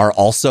 1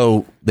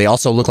 also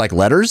look like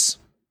letters.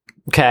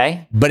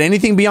 Okay. But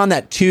anything beyond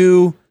that,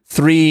 2,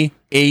 3,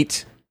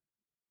 8,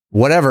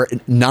 whatever,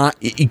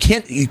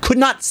 you could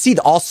not see.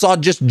 All saw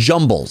just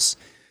jumbles.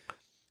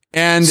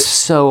 And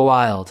so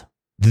wild.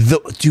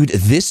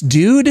 This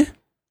dude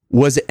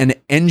was an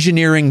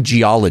engineering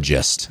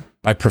geologist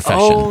by profession.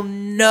 Oh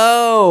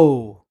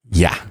no.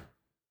 Yeah.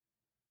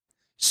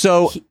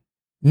 So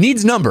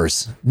needs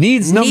numbers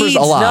a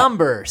lot.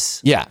 Numbers.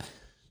 Yeah.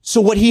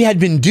 So what he had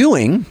been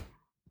doing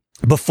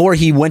before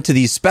he went to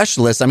these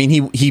specialists, I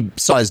mean, he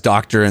saw his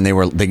doctor and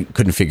they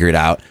couldn't figure it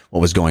out what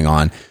was going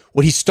on.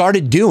 What he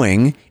started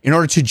doing in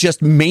order to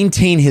just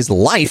maintain his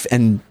life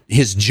and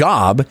his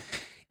job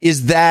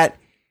is that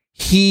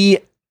he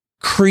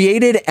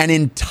created an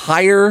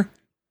entire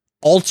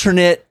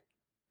alternate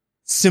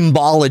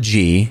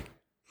symbology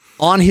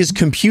on his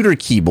computer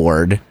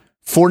keyboard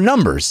for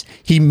numbers.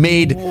 He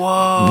made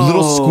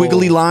little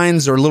squiggly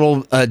lines or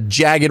little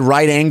jagged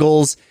right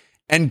angles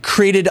and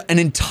created an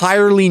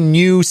entirely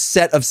new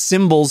set of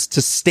symbols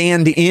to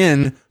stand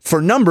in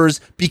for numbers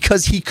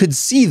because he could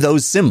see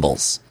those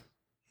symbols.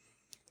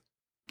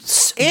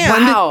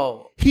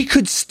 And he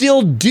could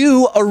still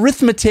do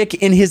arithmetic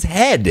in his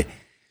head.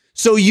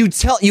 So you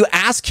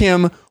ask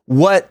him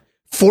what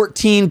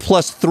 14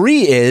 plus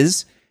 3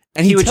 is,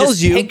 and he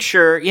tells you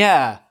picture,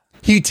 yeah.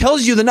 He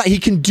tells you he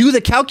can do the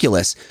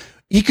calculus.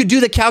 He could do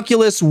the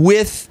calculus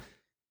with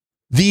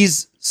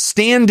these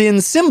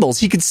stand-in symbols.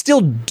 He could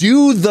still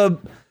do the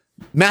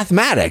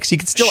mathematics. He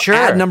could still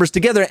add numbers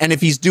together. And if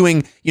he's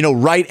doing,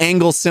 right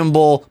angle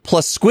symbol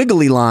plus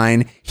squiggly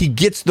line, he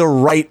gets the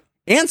right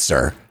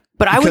answer.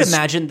 But I would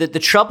imagine that the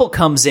trouble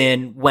comes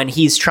in when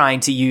he's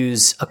trying to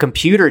use a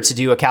computer to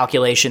do a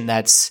calculation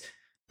that's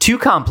too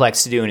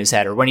complex to do in his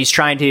head, or when he's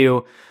trying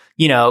to,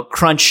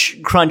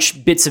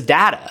 crunch bits of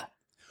data.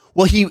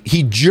 Well,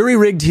 he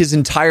jury-rigged his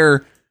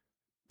entire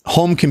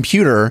home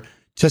computer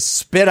to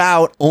spit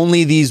out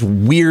only these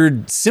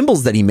weird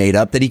symbols that he made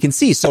up that he can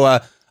see. So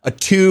a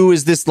 2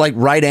 is this like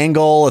right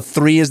angle, a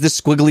 3 is this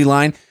squiggly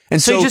line.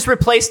 And so he just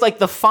replaced like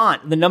the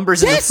font, the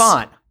numbers in the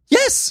font.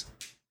 Yes.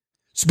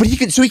 But he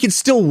could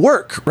still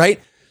work, right?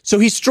 So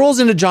he strolls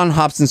into Johns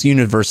Hopkins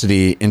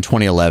University in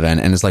 2011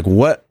 and is like,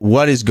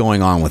 what is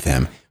going on with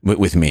him,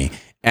 with me?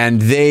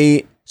 And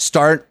they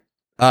start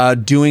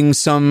doing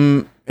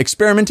some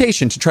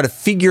experimentation to try to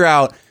figure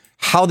out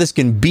how this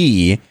can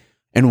be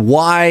and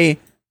why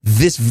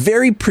this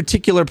very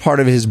particular part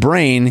of his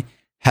brain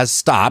has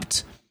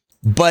stopped,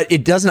 but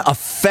it doesn't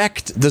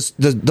affect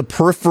the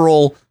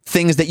peripheral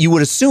things that you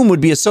would assume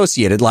would be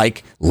associated,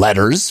 like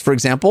letters, for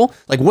example.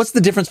 Like, what's the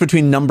difference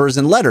between numbers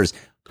and letters?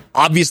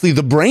 Obviously,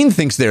 the brain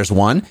thinks there's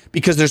one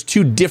because there's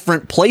two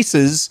different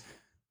places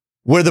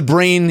where the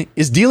brain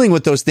is dealing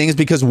with those things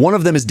because one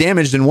of them is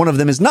damaged and one of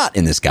them is not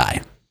in this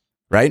guy,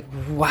 right?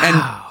 Wow.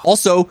 And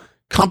also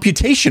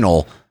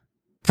computational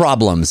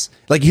problems.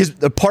 Like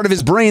a part of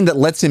his brain that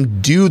lets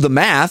him do the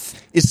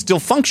math is still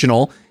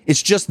functional.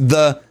 It's just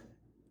the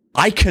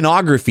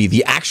iconography,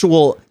 the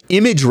actual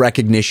image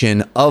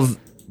recognition of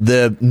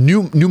the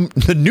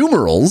the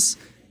numerals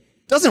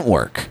doesn't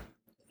work.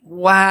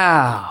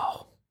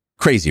 Wow.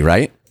 Crazy,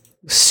 right?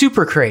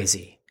 Super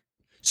crazy.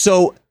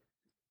 So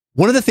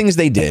one of the things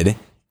they did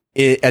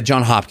at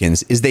Johns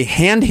Hopkins is they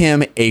hand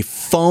him a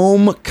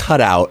foam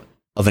cutout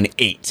of an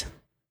 8.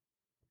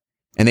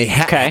 And they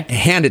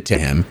hand it to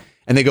him.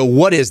 And they go,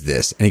 what is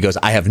this? And he goes,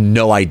 I have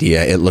no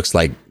idea. It looks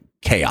like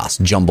chaos,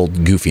 jumbled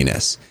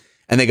goofiness.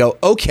 And they go,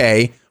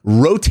 okay,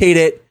 rotate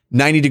it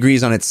 90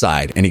 degrees on its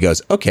side. And he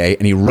goes, okay.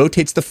 And he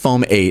rotates the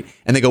foam 8.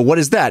 And they go, what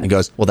is that? And he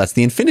goes, well, that's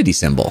the infinity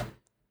symbol.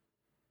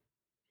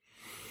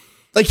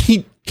 Like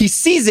he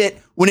sees it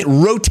when it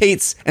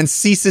rotates and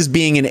ceases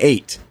being an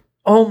 8.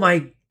 Oh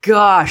my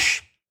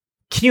gosh.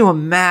 Can you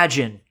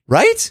imagine?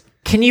 Right?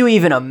 Can you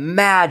even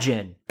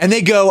imagine? And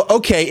they go,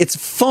 okay, it's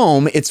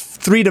foam. It's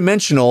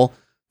 3-dimensional.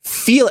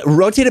 Feel it,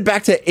 rotate it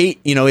back to 8,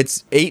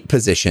 its 8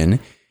 position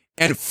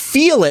and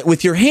feel it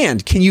with your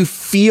hand. Can you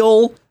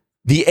feel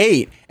the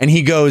 8? And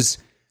he goes,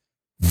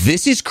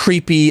 this is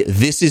creepy.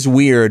 This is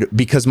weird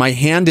because my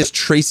hand is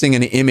tracing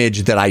an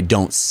image that I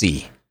don't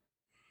see.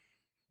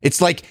 It's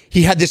like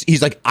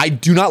he's like, I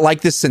do not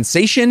like this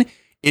sensation.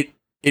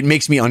 It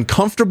makes me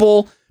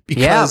uncomfortable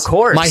because of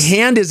course. My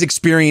hand is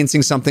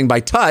experiencing something by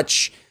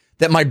touch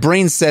that my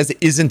brain says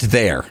isn't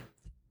there.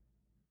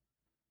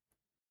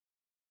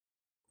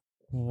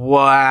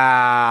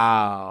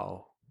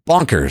 Wow.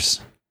 Bonkers,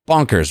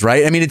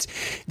 right? I mean, it's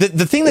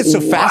the thing that's so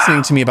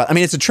fascinating to me about, I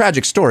mean, it's a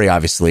tragic story,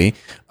 obviously.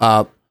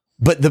 But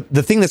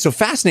the thing that's so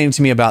fascinating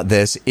to me about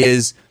this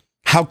is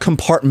how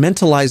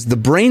compartmentalized the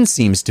brain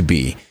seems to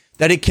be,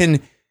 that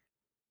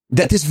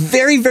this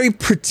very, very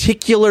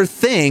particular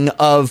thing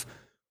of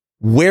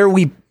where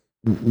we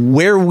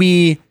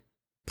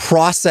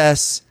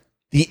process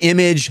the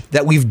image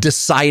that we've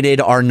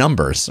decided are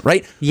numbers,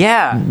 right?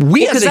 Yeah.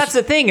 Because that's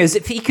the thing, is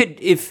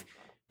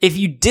if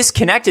you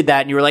disconnected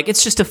that and you were like,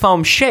 it's just a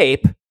foam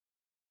shape,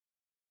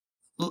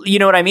 you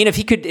know what I mean?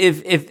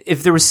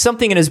 If there was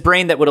something in his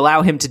brain that would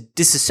allow him to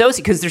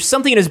disassociate, because there's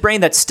something in his brain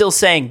that's still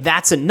saying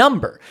that's a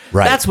number.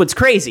 Right. That's what's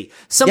crazy.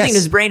 Something in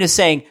his brain is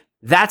saying,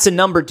 that's a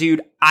number,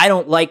 dude. I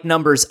don't like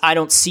numbers. I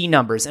don't see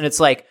numbers. And it's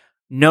like,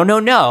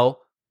 no.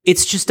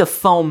 It's just a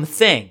foam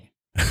thing.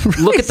 Right.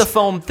 Look at the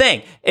foam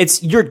thing.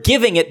 You're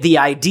giving it the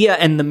idea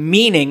and the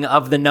meaning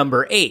of the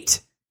number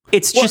 8.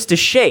 It's just a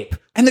shape.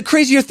 And the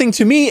crazier thing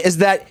to me is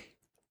that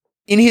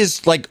in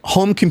his like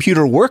home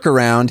computer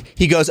workaround,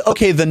 he goes,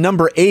 okay, the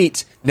number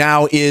 8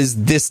 now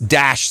is this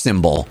dash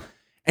symbol.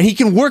 And he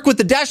can work with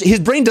the dash. His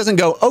brain doesn't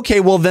go, okay,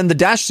 well then the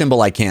dash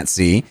symbol I can't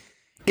see.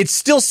 It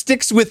still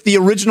sticks with the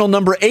original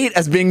number 8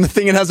 as being the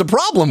thing it has a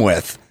problem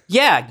with.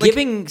 Yeah,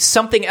 giving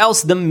something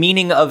else the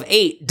meaning of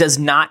 8 does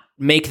not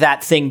make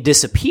that thing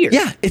disappear.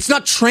 Yeah, it's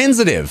not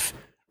transitive,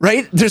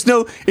 right?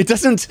 It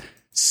doesn't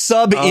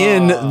sub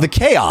in the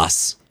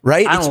chaos,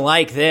 right? I don't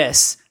like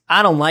this.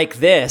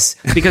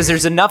 Because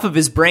there's enough of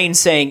his brain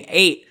saying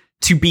 8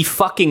 to be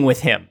fucking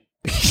with him.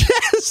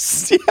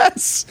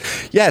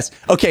 Yes.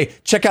 Okay,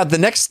 check out the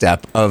next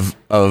step of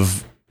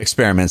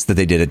experiments that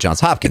they did at Johns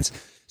Hopkins.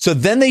 So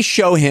then they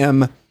show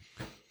him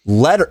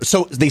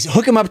so they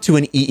hook him up to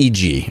an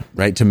EEG,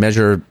 right, to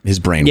measure his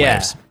brain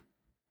waves.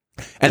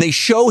 And they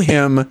show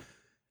him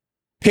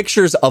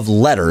pictures of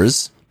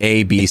letters,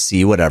 A, B,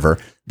 C, whatever,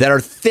 that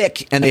are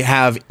thick and they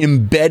have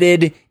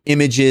embedded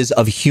images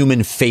of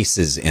human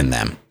faces in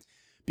them.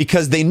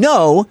 Because they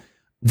know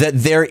that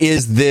there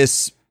is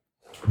this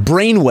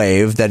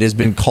brainwave that has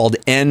been called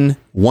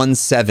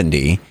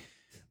N170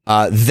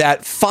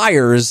 that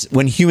fires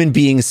when human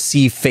beings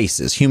see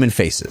human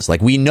faces.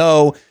 Like we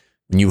know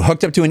when you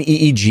hooked up to an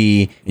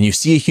EEG and you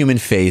see a human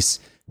face,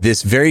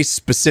 this very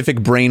specific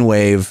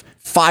brainwave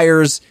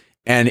fires,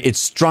 and it's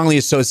strongly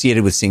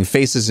associated with seeing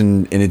faces,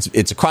 and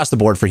it's across the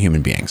board for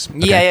human beings.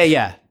 Okay?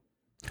 Yeah.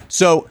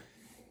 So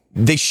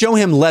they show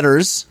him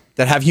letters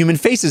that have human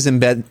faces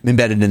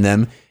embedded in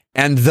them,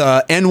 and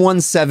the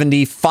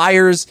N170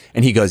 fires,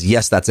 and he goes,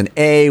 yes, that's an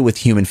A with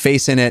human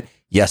face in it.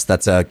 Yes,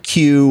 that's a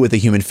Q with a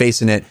human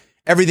face in it.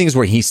 Everything's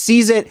working. He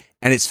sees it,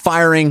 and it's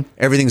firing.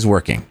 Everything's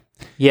working.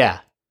 Yeah.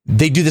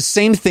 They do the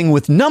same thing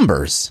with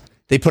numbers.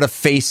 They put a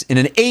face in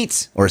an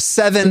 8 or a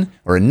 7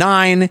 or a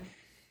 9,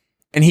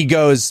 and he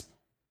goes,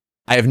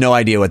 I have no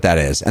idea what that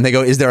is. And they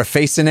go, is there a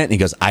face in it? And he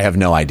goes, I have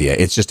no idea.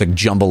 It's just a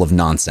jumble of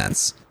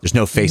nonsense. There's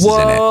no faces in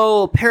it.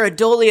 Whoa,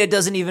 pareidolia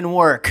doesn't even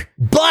work.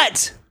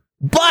 But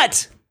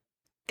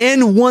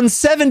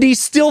N170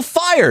 still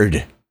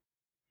fired.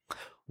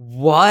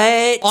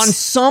 What? On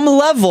some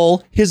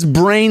level, his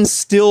brain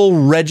still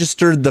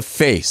registered the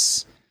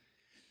face.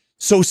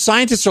 So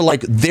scientists are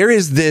like, there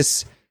is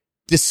this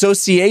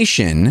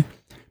dissociation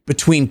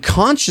between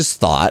conscious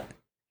thought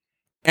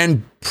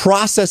and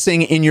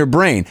processing in your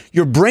brain.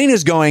 Your brain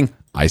is going,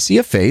 I see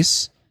a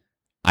face.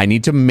 I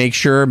need to make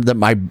sure that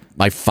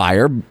my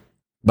fire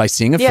by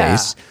seeing a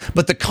face.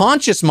 But the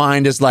conscious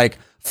mind is like,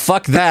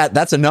 fuck that.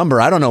 That's a number.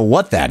 I don't know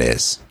what that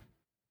is.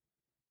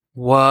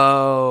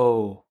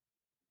 Whoa.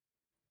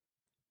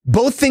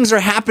 Both things are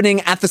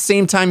happening at the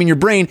same time in your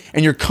brain,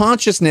 and your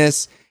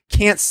consciousness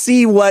can't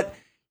see what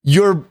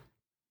your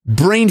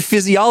brain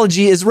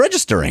physiology is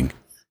registering.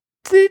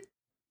 Do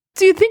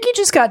you think he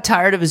just got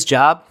tired of his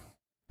job?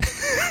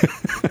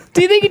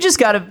 Do you think he just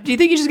got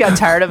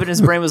tired of it and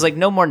his brain was like,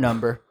 no more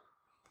number?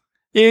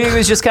 He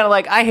was just kind of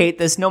like, I hate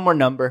this, no more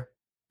number.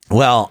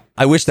 Well,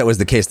 I wish that was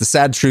the case. The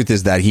sad truth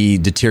is that he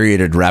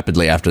deteriorated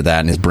rapidly after that,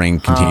 and his brain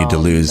continued to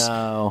lose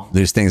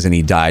things, and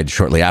he died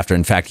shortly after.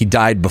 In fact, he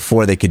died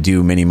before they could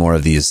do many more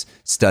of these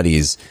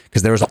studies,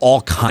 because there was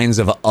all kinds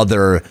of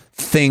other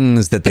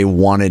things that they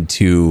wanted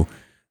to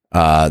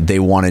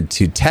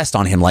test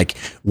on him. Like,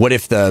 what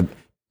if the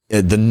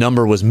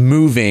number was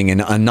moving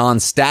and a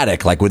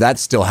non-static? Like, would that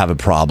still have a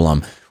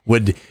problem?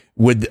 Would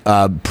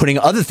putting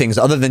other things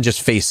other than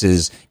just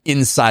faces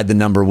inside the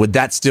number, would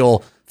that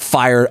still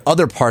fire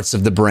other parts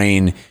of the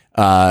brain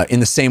in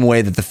the same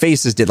way that the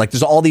faces did? Like,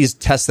 there's all these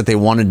tests that they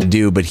wanted to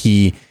do, but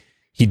he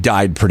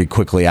died pretty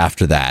quickly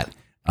after that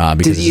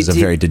because this is a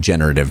very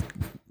degenerative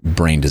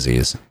brain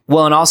disease.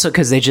 Well, and also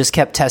because they just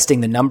kept testing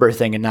the number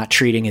thing and not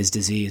treating his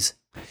disease.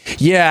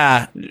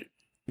 Yeah, it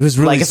was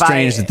really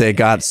strange that they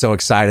got so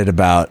excited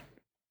about.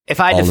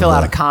 If I had to fill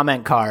out a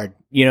comment card,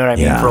 you know what I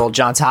mean, for old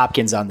Johns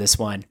Hopkins on this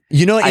one.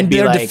 You know, in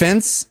their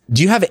defense,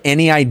 do you have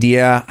any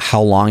idea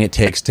how long it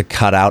takes to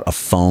cut out a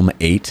foam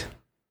 8?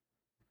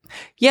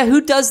 Yeah,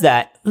 who does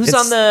that? Who's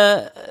on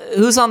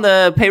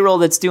the payroll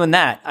that's doing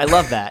that? I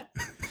love that.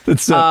 It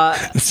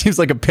seems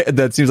like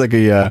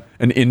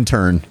an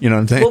intern. You know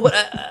what I'm saying?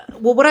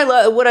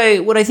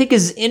 What I think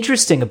is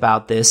interesting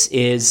about this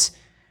is,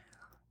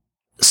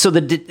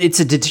 it's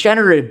a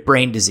degenerative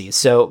brain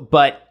disease.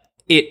 But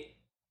it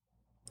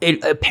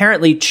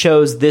apparently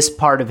chose this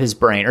part of his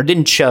brain, or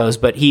didn't chose,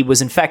 but he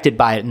was infected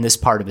by it in this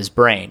part of his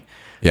brain.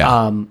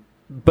 Yeah.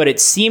 But it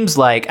seems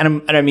like,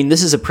 and I mean,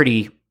 this is a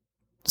pretty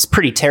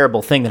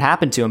terrible thing that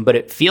happened to him, but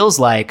it feels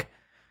like,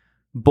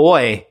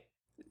 boy,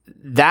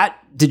 that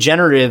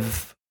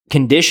degenerative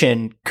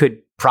condition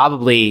could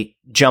probably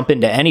jump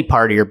into any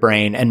part of your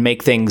brain and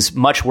make things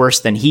much worse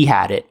than he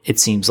had it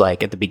seems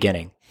like, at the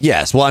beginning.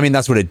 Yes. Well, I mean,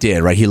 that's what it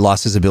did, right? He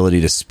lost his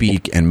ability to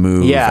speak and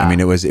move. Yeah. I mean,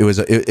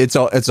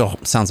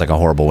 sounds like a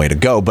horrible way to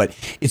go, but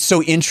it's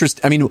so interesting.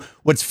 I mean,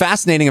 what's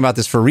fascinating about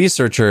this for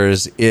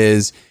researchers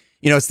is,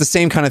 it's the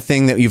same kind of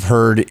thing that you've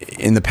heard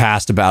in the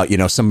past about,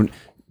 some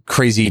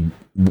crazy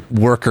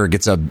worker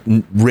gets a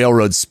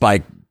railroad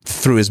spike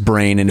through his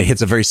brain and it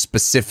hits a very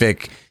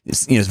specific,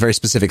 very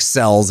specific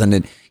cells,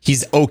 and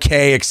he's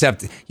okay,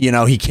 except,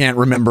 he can't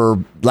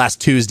remember last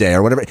Tuesday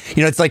or whatever.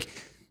 It's like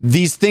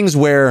these things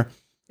where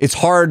it's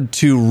hard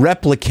to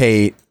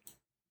replicate,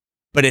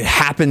 but it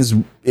happens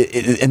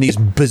in these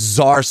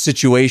bizarre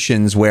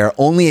situations where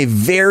only a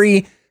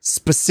very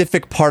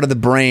specific part of the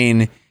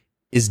brain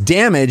is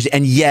damaged,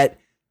 and yet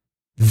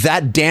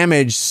that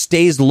damage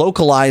stays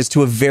localized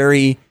to a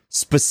very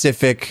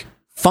specific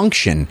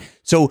function.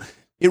 So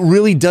it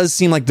really does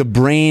seem like the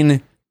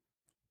brain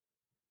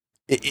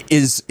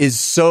is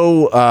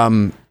so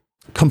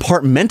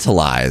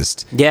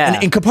compartmentalized,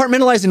 and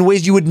compartmentalized in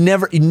ways you would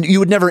never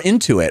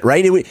intuit,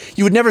 right?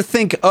 You would never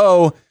think,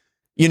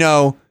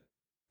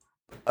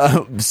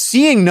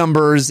 seeing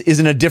numbers is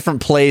in a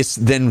different place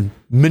than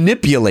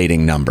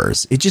manipulating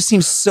numbers. It just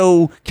seems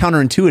so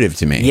counterintuitive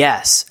to me.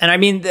 Yes, and I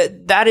mean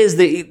that is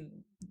the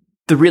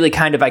really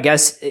kind of, I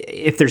guess,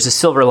 if there's a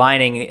silver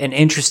lining, an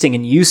interesting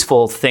and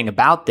useful thing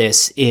about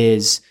this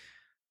is,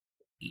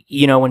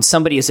 when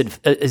somebody is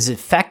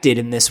affected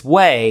in this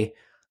way,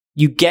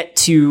 you get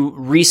to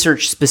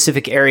research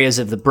specific areas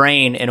of the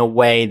brain in a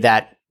way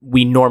that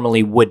we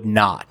normally would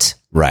not.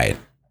 Right.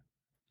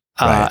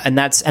 And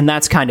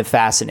that's kind of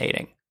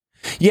fascinating.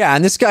 Yeah,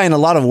 and this guy, in a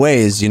lot of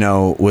ways,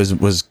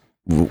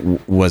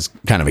 was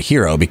kind of a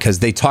hero, because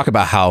they talk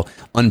about how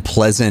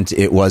unpleasant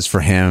it was for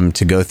him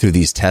to go through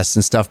these tests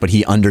and stuff, but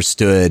he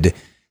understood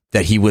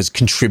that he was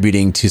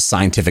contributing to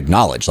scientific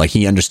knowledge. Like,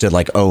 he understood,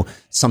 like,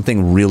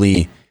 something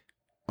really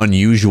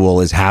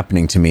unusual is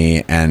happening to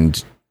me,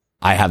 and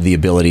I have the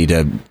ability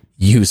to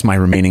use my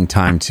remaining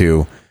time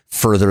to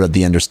further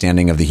the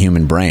understanding of the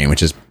human brain,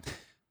 which is,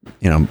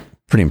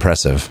 pretty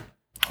impressive.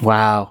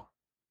 Wow.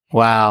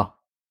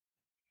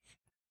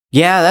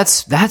 Yeah,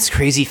 that's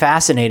crazy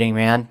fascinating,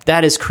 man.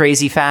 That is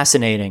crazy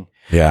fascinating.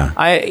 Yeah.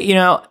 I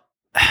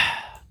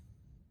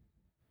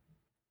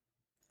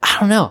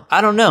don't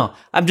know.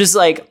 I'm just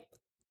like,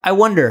 I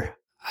wonder.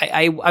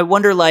 I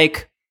wonder,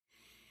 like,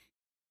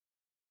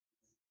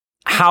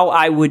 how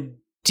I would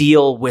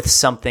deal with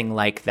something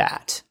like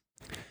that.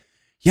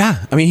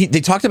 Yeah. I mean,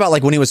 they talked about,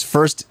 like, when he was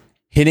first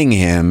hitting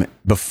him,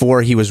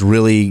 before he was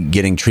really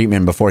getting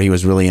treatment, before he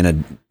was really in a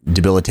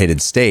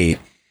debilitated state,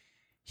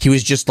 he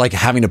was just, like,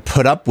 having to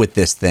put up with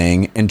this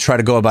thing and try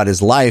to go about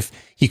his life.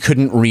 He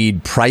couldn't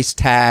read price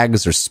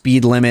tags or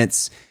speed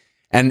limits.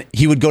 And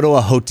he would go to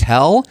a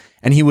hotel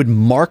and he would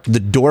mark the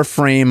door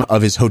frame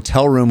of his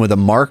hotel room with a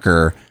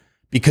marker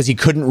because he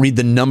couldn't read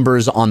the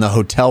numbers on the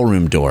hotel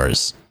room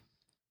doors.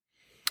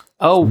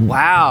 Oh,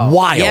 wow.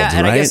 Wild, yeah,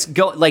 and right? I guess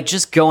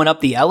just going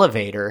up the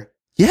elevator.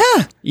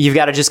 Yeah. You've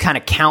got to just kind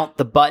of count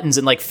the buttons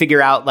and, like,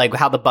 figure out, like,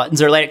 how the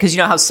buttons are laid. Because you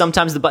know how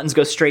sometimes the buttons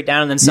go straight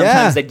down and then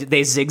sometimes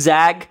they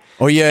zigzag?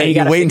 Oh, yeah.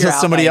 You wait until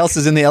somebody else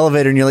is in the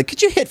elevator and you're like,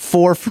 could you hit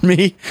 4 for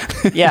me?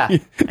 Yeah.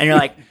 And you're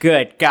like,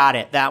 good, got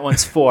it. That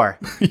one's 4.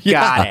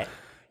 Got it.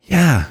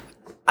 Yeah.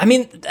 I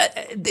mean,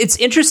 it's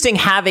interesting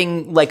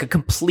having, like, a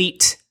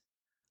complete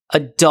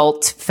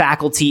adult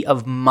faculty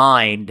of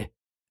mind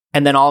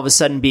and then all of a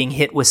sudden being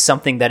hit with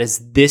something that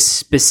is this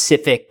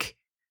specific,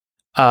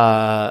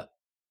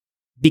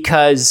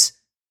 because,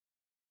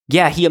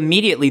 yeah, he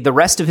immediately, the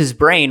rest of his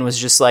brain was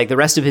just like, the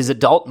rest of his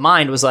adult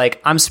mind was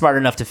like, I'm smart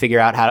enough to figure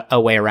out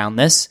a way around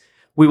this.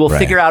 We will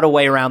figure out a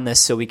way around this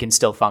so we can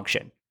still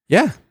function.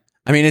 Yeah.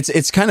 I mean,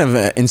 it's kind of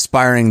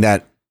inspiring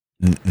that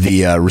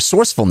the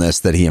resourcefulness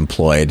that he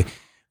employed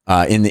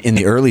in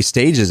the early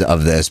stages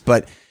of this.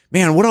 But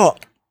man,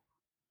 what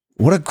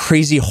a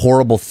crazy,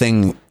 horrible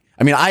thing.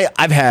 I mean,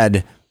 I've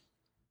had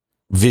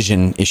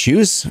vision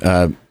issues.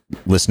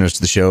 Listeners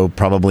to the show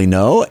probably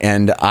know,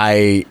 and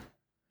it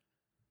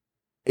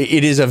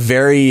is a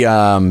very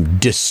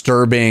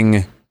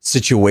disturbing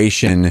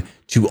situation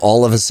to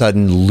all of a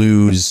sudden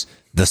lose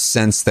the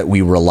sense that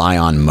we rely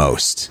on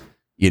most,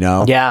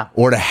 Yeah.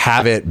 Or to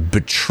have it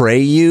betray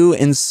you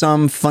in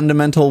some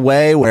fundamental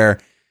way where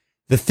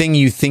the thing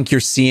you think you're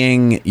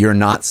seeing, you're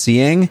not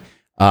seeing.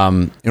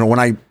 When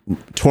I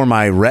tore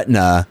my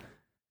retina,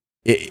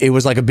 it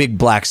was like a big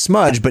black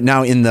smudge, but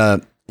now in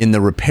the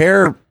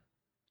repair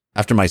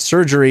after my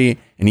surgery,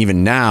 and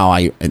even now,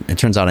 it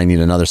turns out I need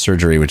another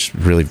surgery, which is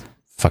really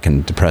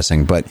fucking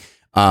depressing. But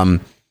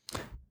I'm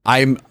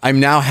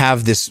now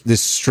have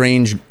this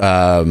strange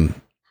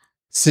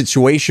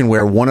situation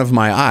where one of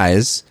my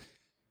eyes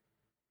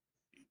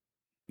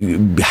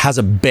has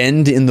a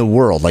bend in the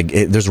world. Like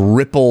there's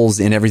ripples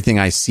in everything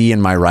I see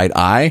in my right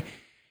eye,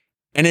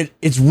 and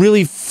it's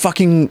really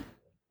fucking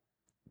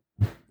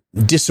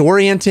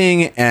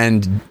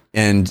disorienting,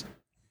 and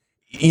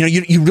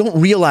you don't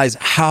realize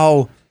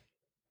how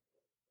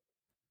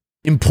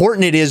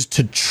important it is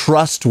to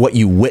trust what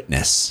you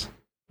witness,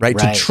 right?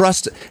 To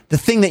trust the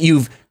thing that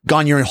you've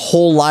gone your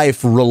whole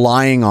life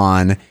relying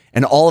on,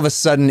 and all of a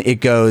sudden it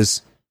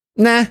goes,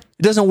 nah, it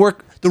doesn't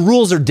work. The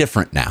rules are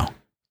different now.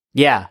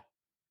 Yeah.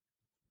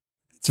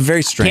 It's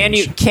very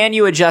strange. Can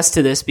you adjust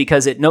to this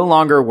because it no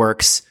longer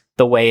works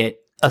the way it's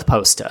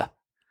supposed to?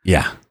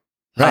 Yeah.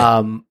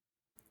 Right.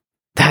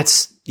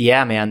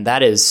 Man,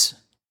 that is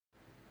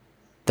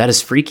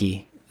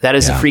freaky. That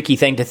is a freaky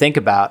thing to think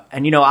about.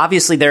 And,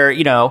 obviously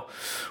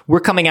we're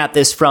coming at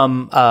this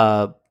from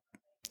a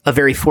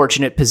very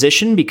fortunate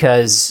position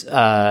because,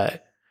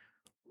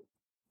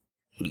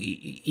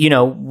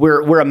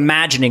 we're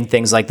imagining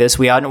things like this.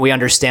 We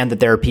understand that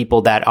there are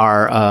people that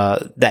are,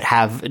 that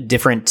have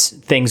different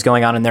things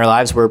going on in their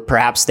lives where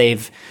perhaps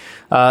they've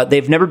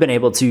never been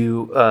able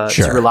to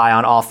rely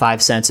on all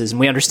five senses. And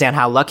we understand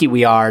how lucky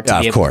we are to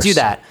be able to do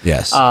that.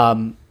 Yes.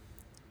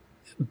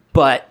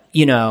 But,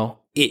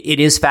 it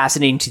is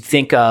fascinating to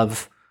think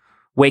of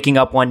waking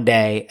up one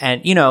day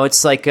and,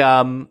 it's like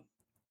that,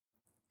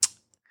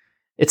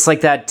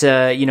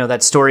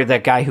 that story of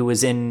that guy who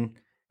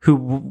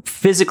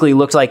physically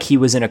looked like he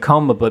was in a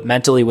coma, but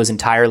mentally was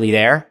entirely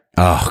there.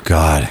 Oh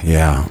God.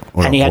 Yeah.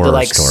 And he had to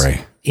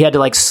he had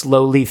to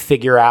slowly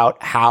figure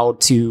out how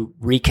to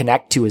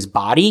reconnect to his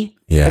body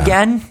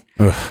again.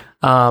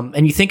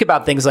 And you think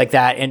about things like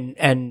that.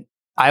 And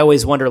I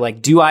always wonder,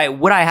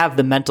 would I have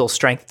the mental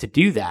strength to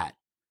do that?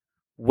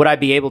 Would I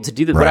be able to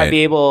do that? Right.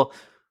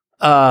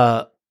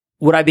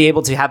 Would I be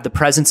able to have the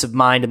presence of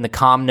mind and the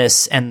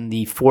calmness and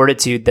the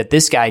fortitude that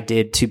this guy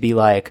did to be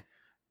like,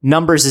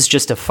 numbers is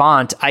just a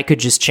font. I could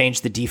just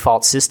change the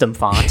default system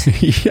font.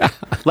 Yeah.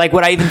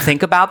 Would I even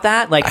think about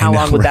that? How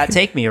long would that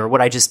take me? Or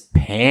would I just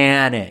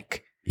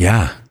panic?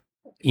 Yeah.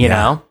 You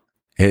know?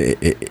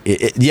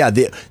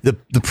 The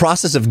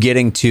process of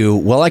getting to,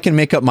 well, I can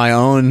make up my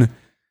own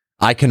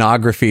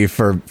iconography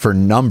for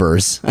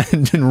numbers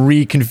and then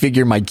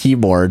reconfigure my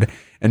keyboard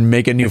and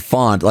make a new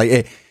font.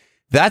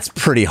 That's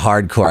pretty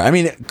hardcore. I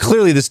mean,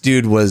 clearly this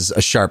dude was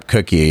a sharp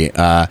cookie.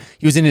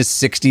 He was in his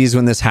 60s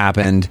when this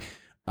happened.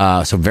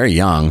 So very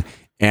young,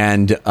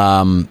 and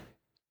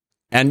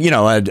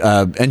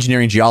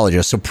engineering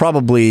geologist. So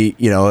probably,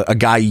 a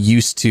guy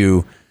used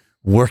to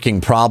working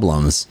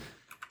problems.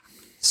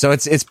 So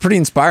it's pretty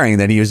inspiring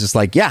that he was just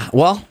like, yeah,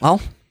 well,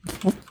 I'll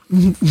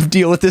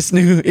deal with this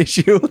new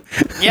issue.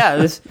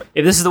 Yeah. If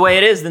this is the way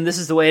it is, then this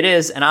is the way it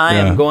is. And I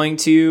am going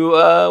to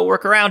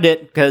work around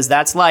it because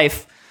that's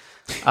life.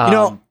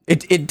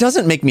 It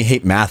doesn't make me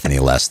hate math any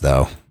less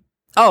though.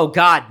 Oh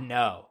God,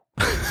 no.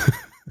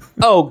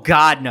 Oh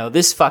God, no.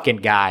 This fucking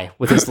guy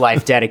with his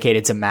life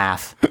dedicated to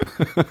math.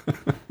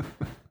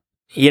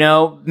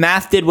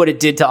 Math did what it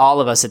did to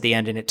all of us at the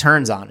end and it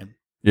turns on him.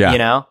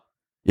 Yeah.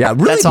 Yeah,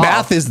 really,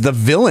 math is the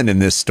villain in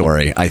this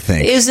story, I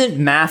think. Isn't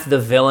math the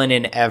villain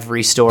in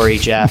every story,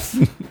 Jeff?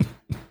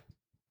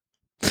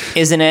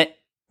 Isn't it?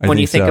 When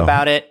you think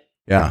about it?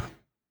 Yeah.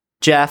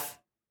 Jeff?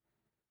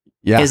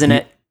 Yeah. Isn't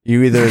it?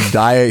 You either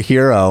die a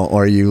hero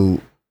or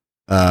you...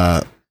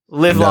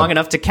 live long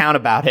enough to count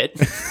about it.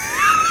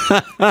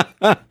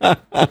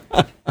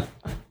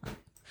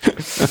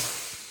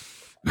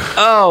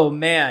 Oh,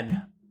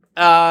 man.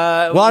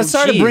 I'm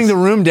sorry to bring the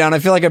room down. I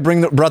feel like I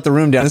brought the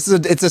room down.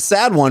 It's a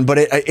sad one, but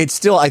it's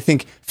still, I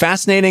think,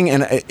 fascinating,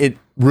 and it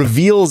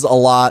reveals a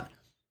lot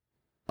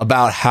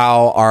about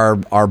how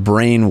our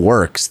brain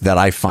works that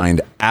I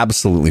find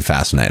absolutely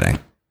fascinating.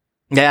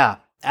 Yeah,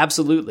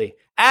 absolutely.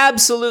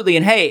 Absolutely.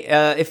 And hey,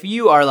 if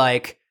you are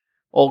like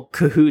old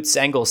Cahoots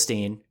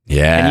Engelstein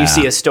and you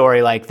see a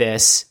story like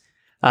this,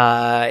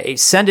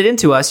 send it in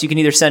to us. You can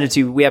either send it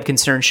to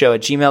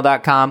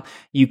wehaveconcernshow@gmail.com.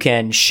 You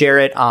can share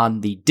it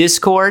on the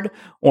Discord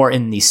or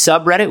in the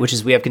subreddit, which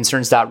is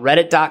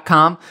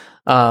wehaveconcerns.reddit.com.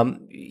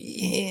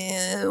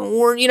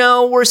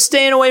 We're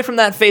staying away from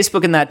that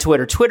Facebook and that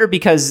Twitter. Twitter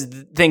because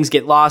things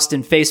get lost,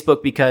 and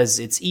Facebook because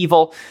it's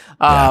evil.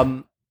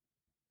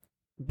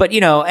 But,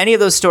 any of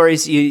those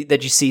stories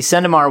that you see,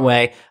 send them our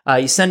way.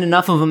 You send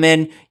enough of them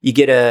in, you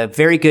get a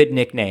very good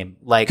nickname,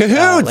 like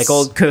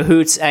old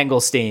Cahoots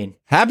Engelstein.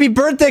 Happy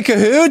birthday,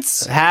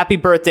 Cahoots! Happy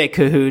birthday,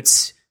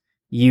 Cahoots.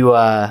 You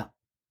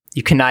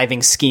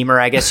conniving schemer.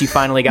 I guess you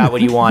finally got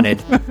what you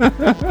wanted.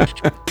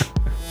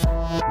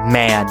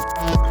 Man.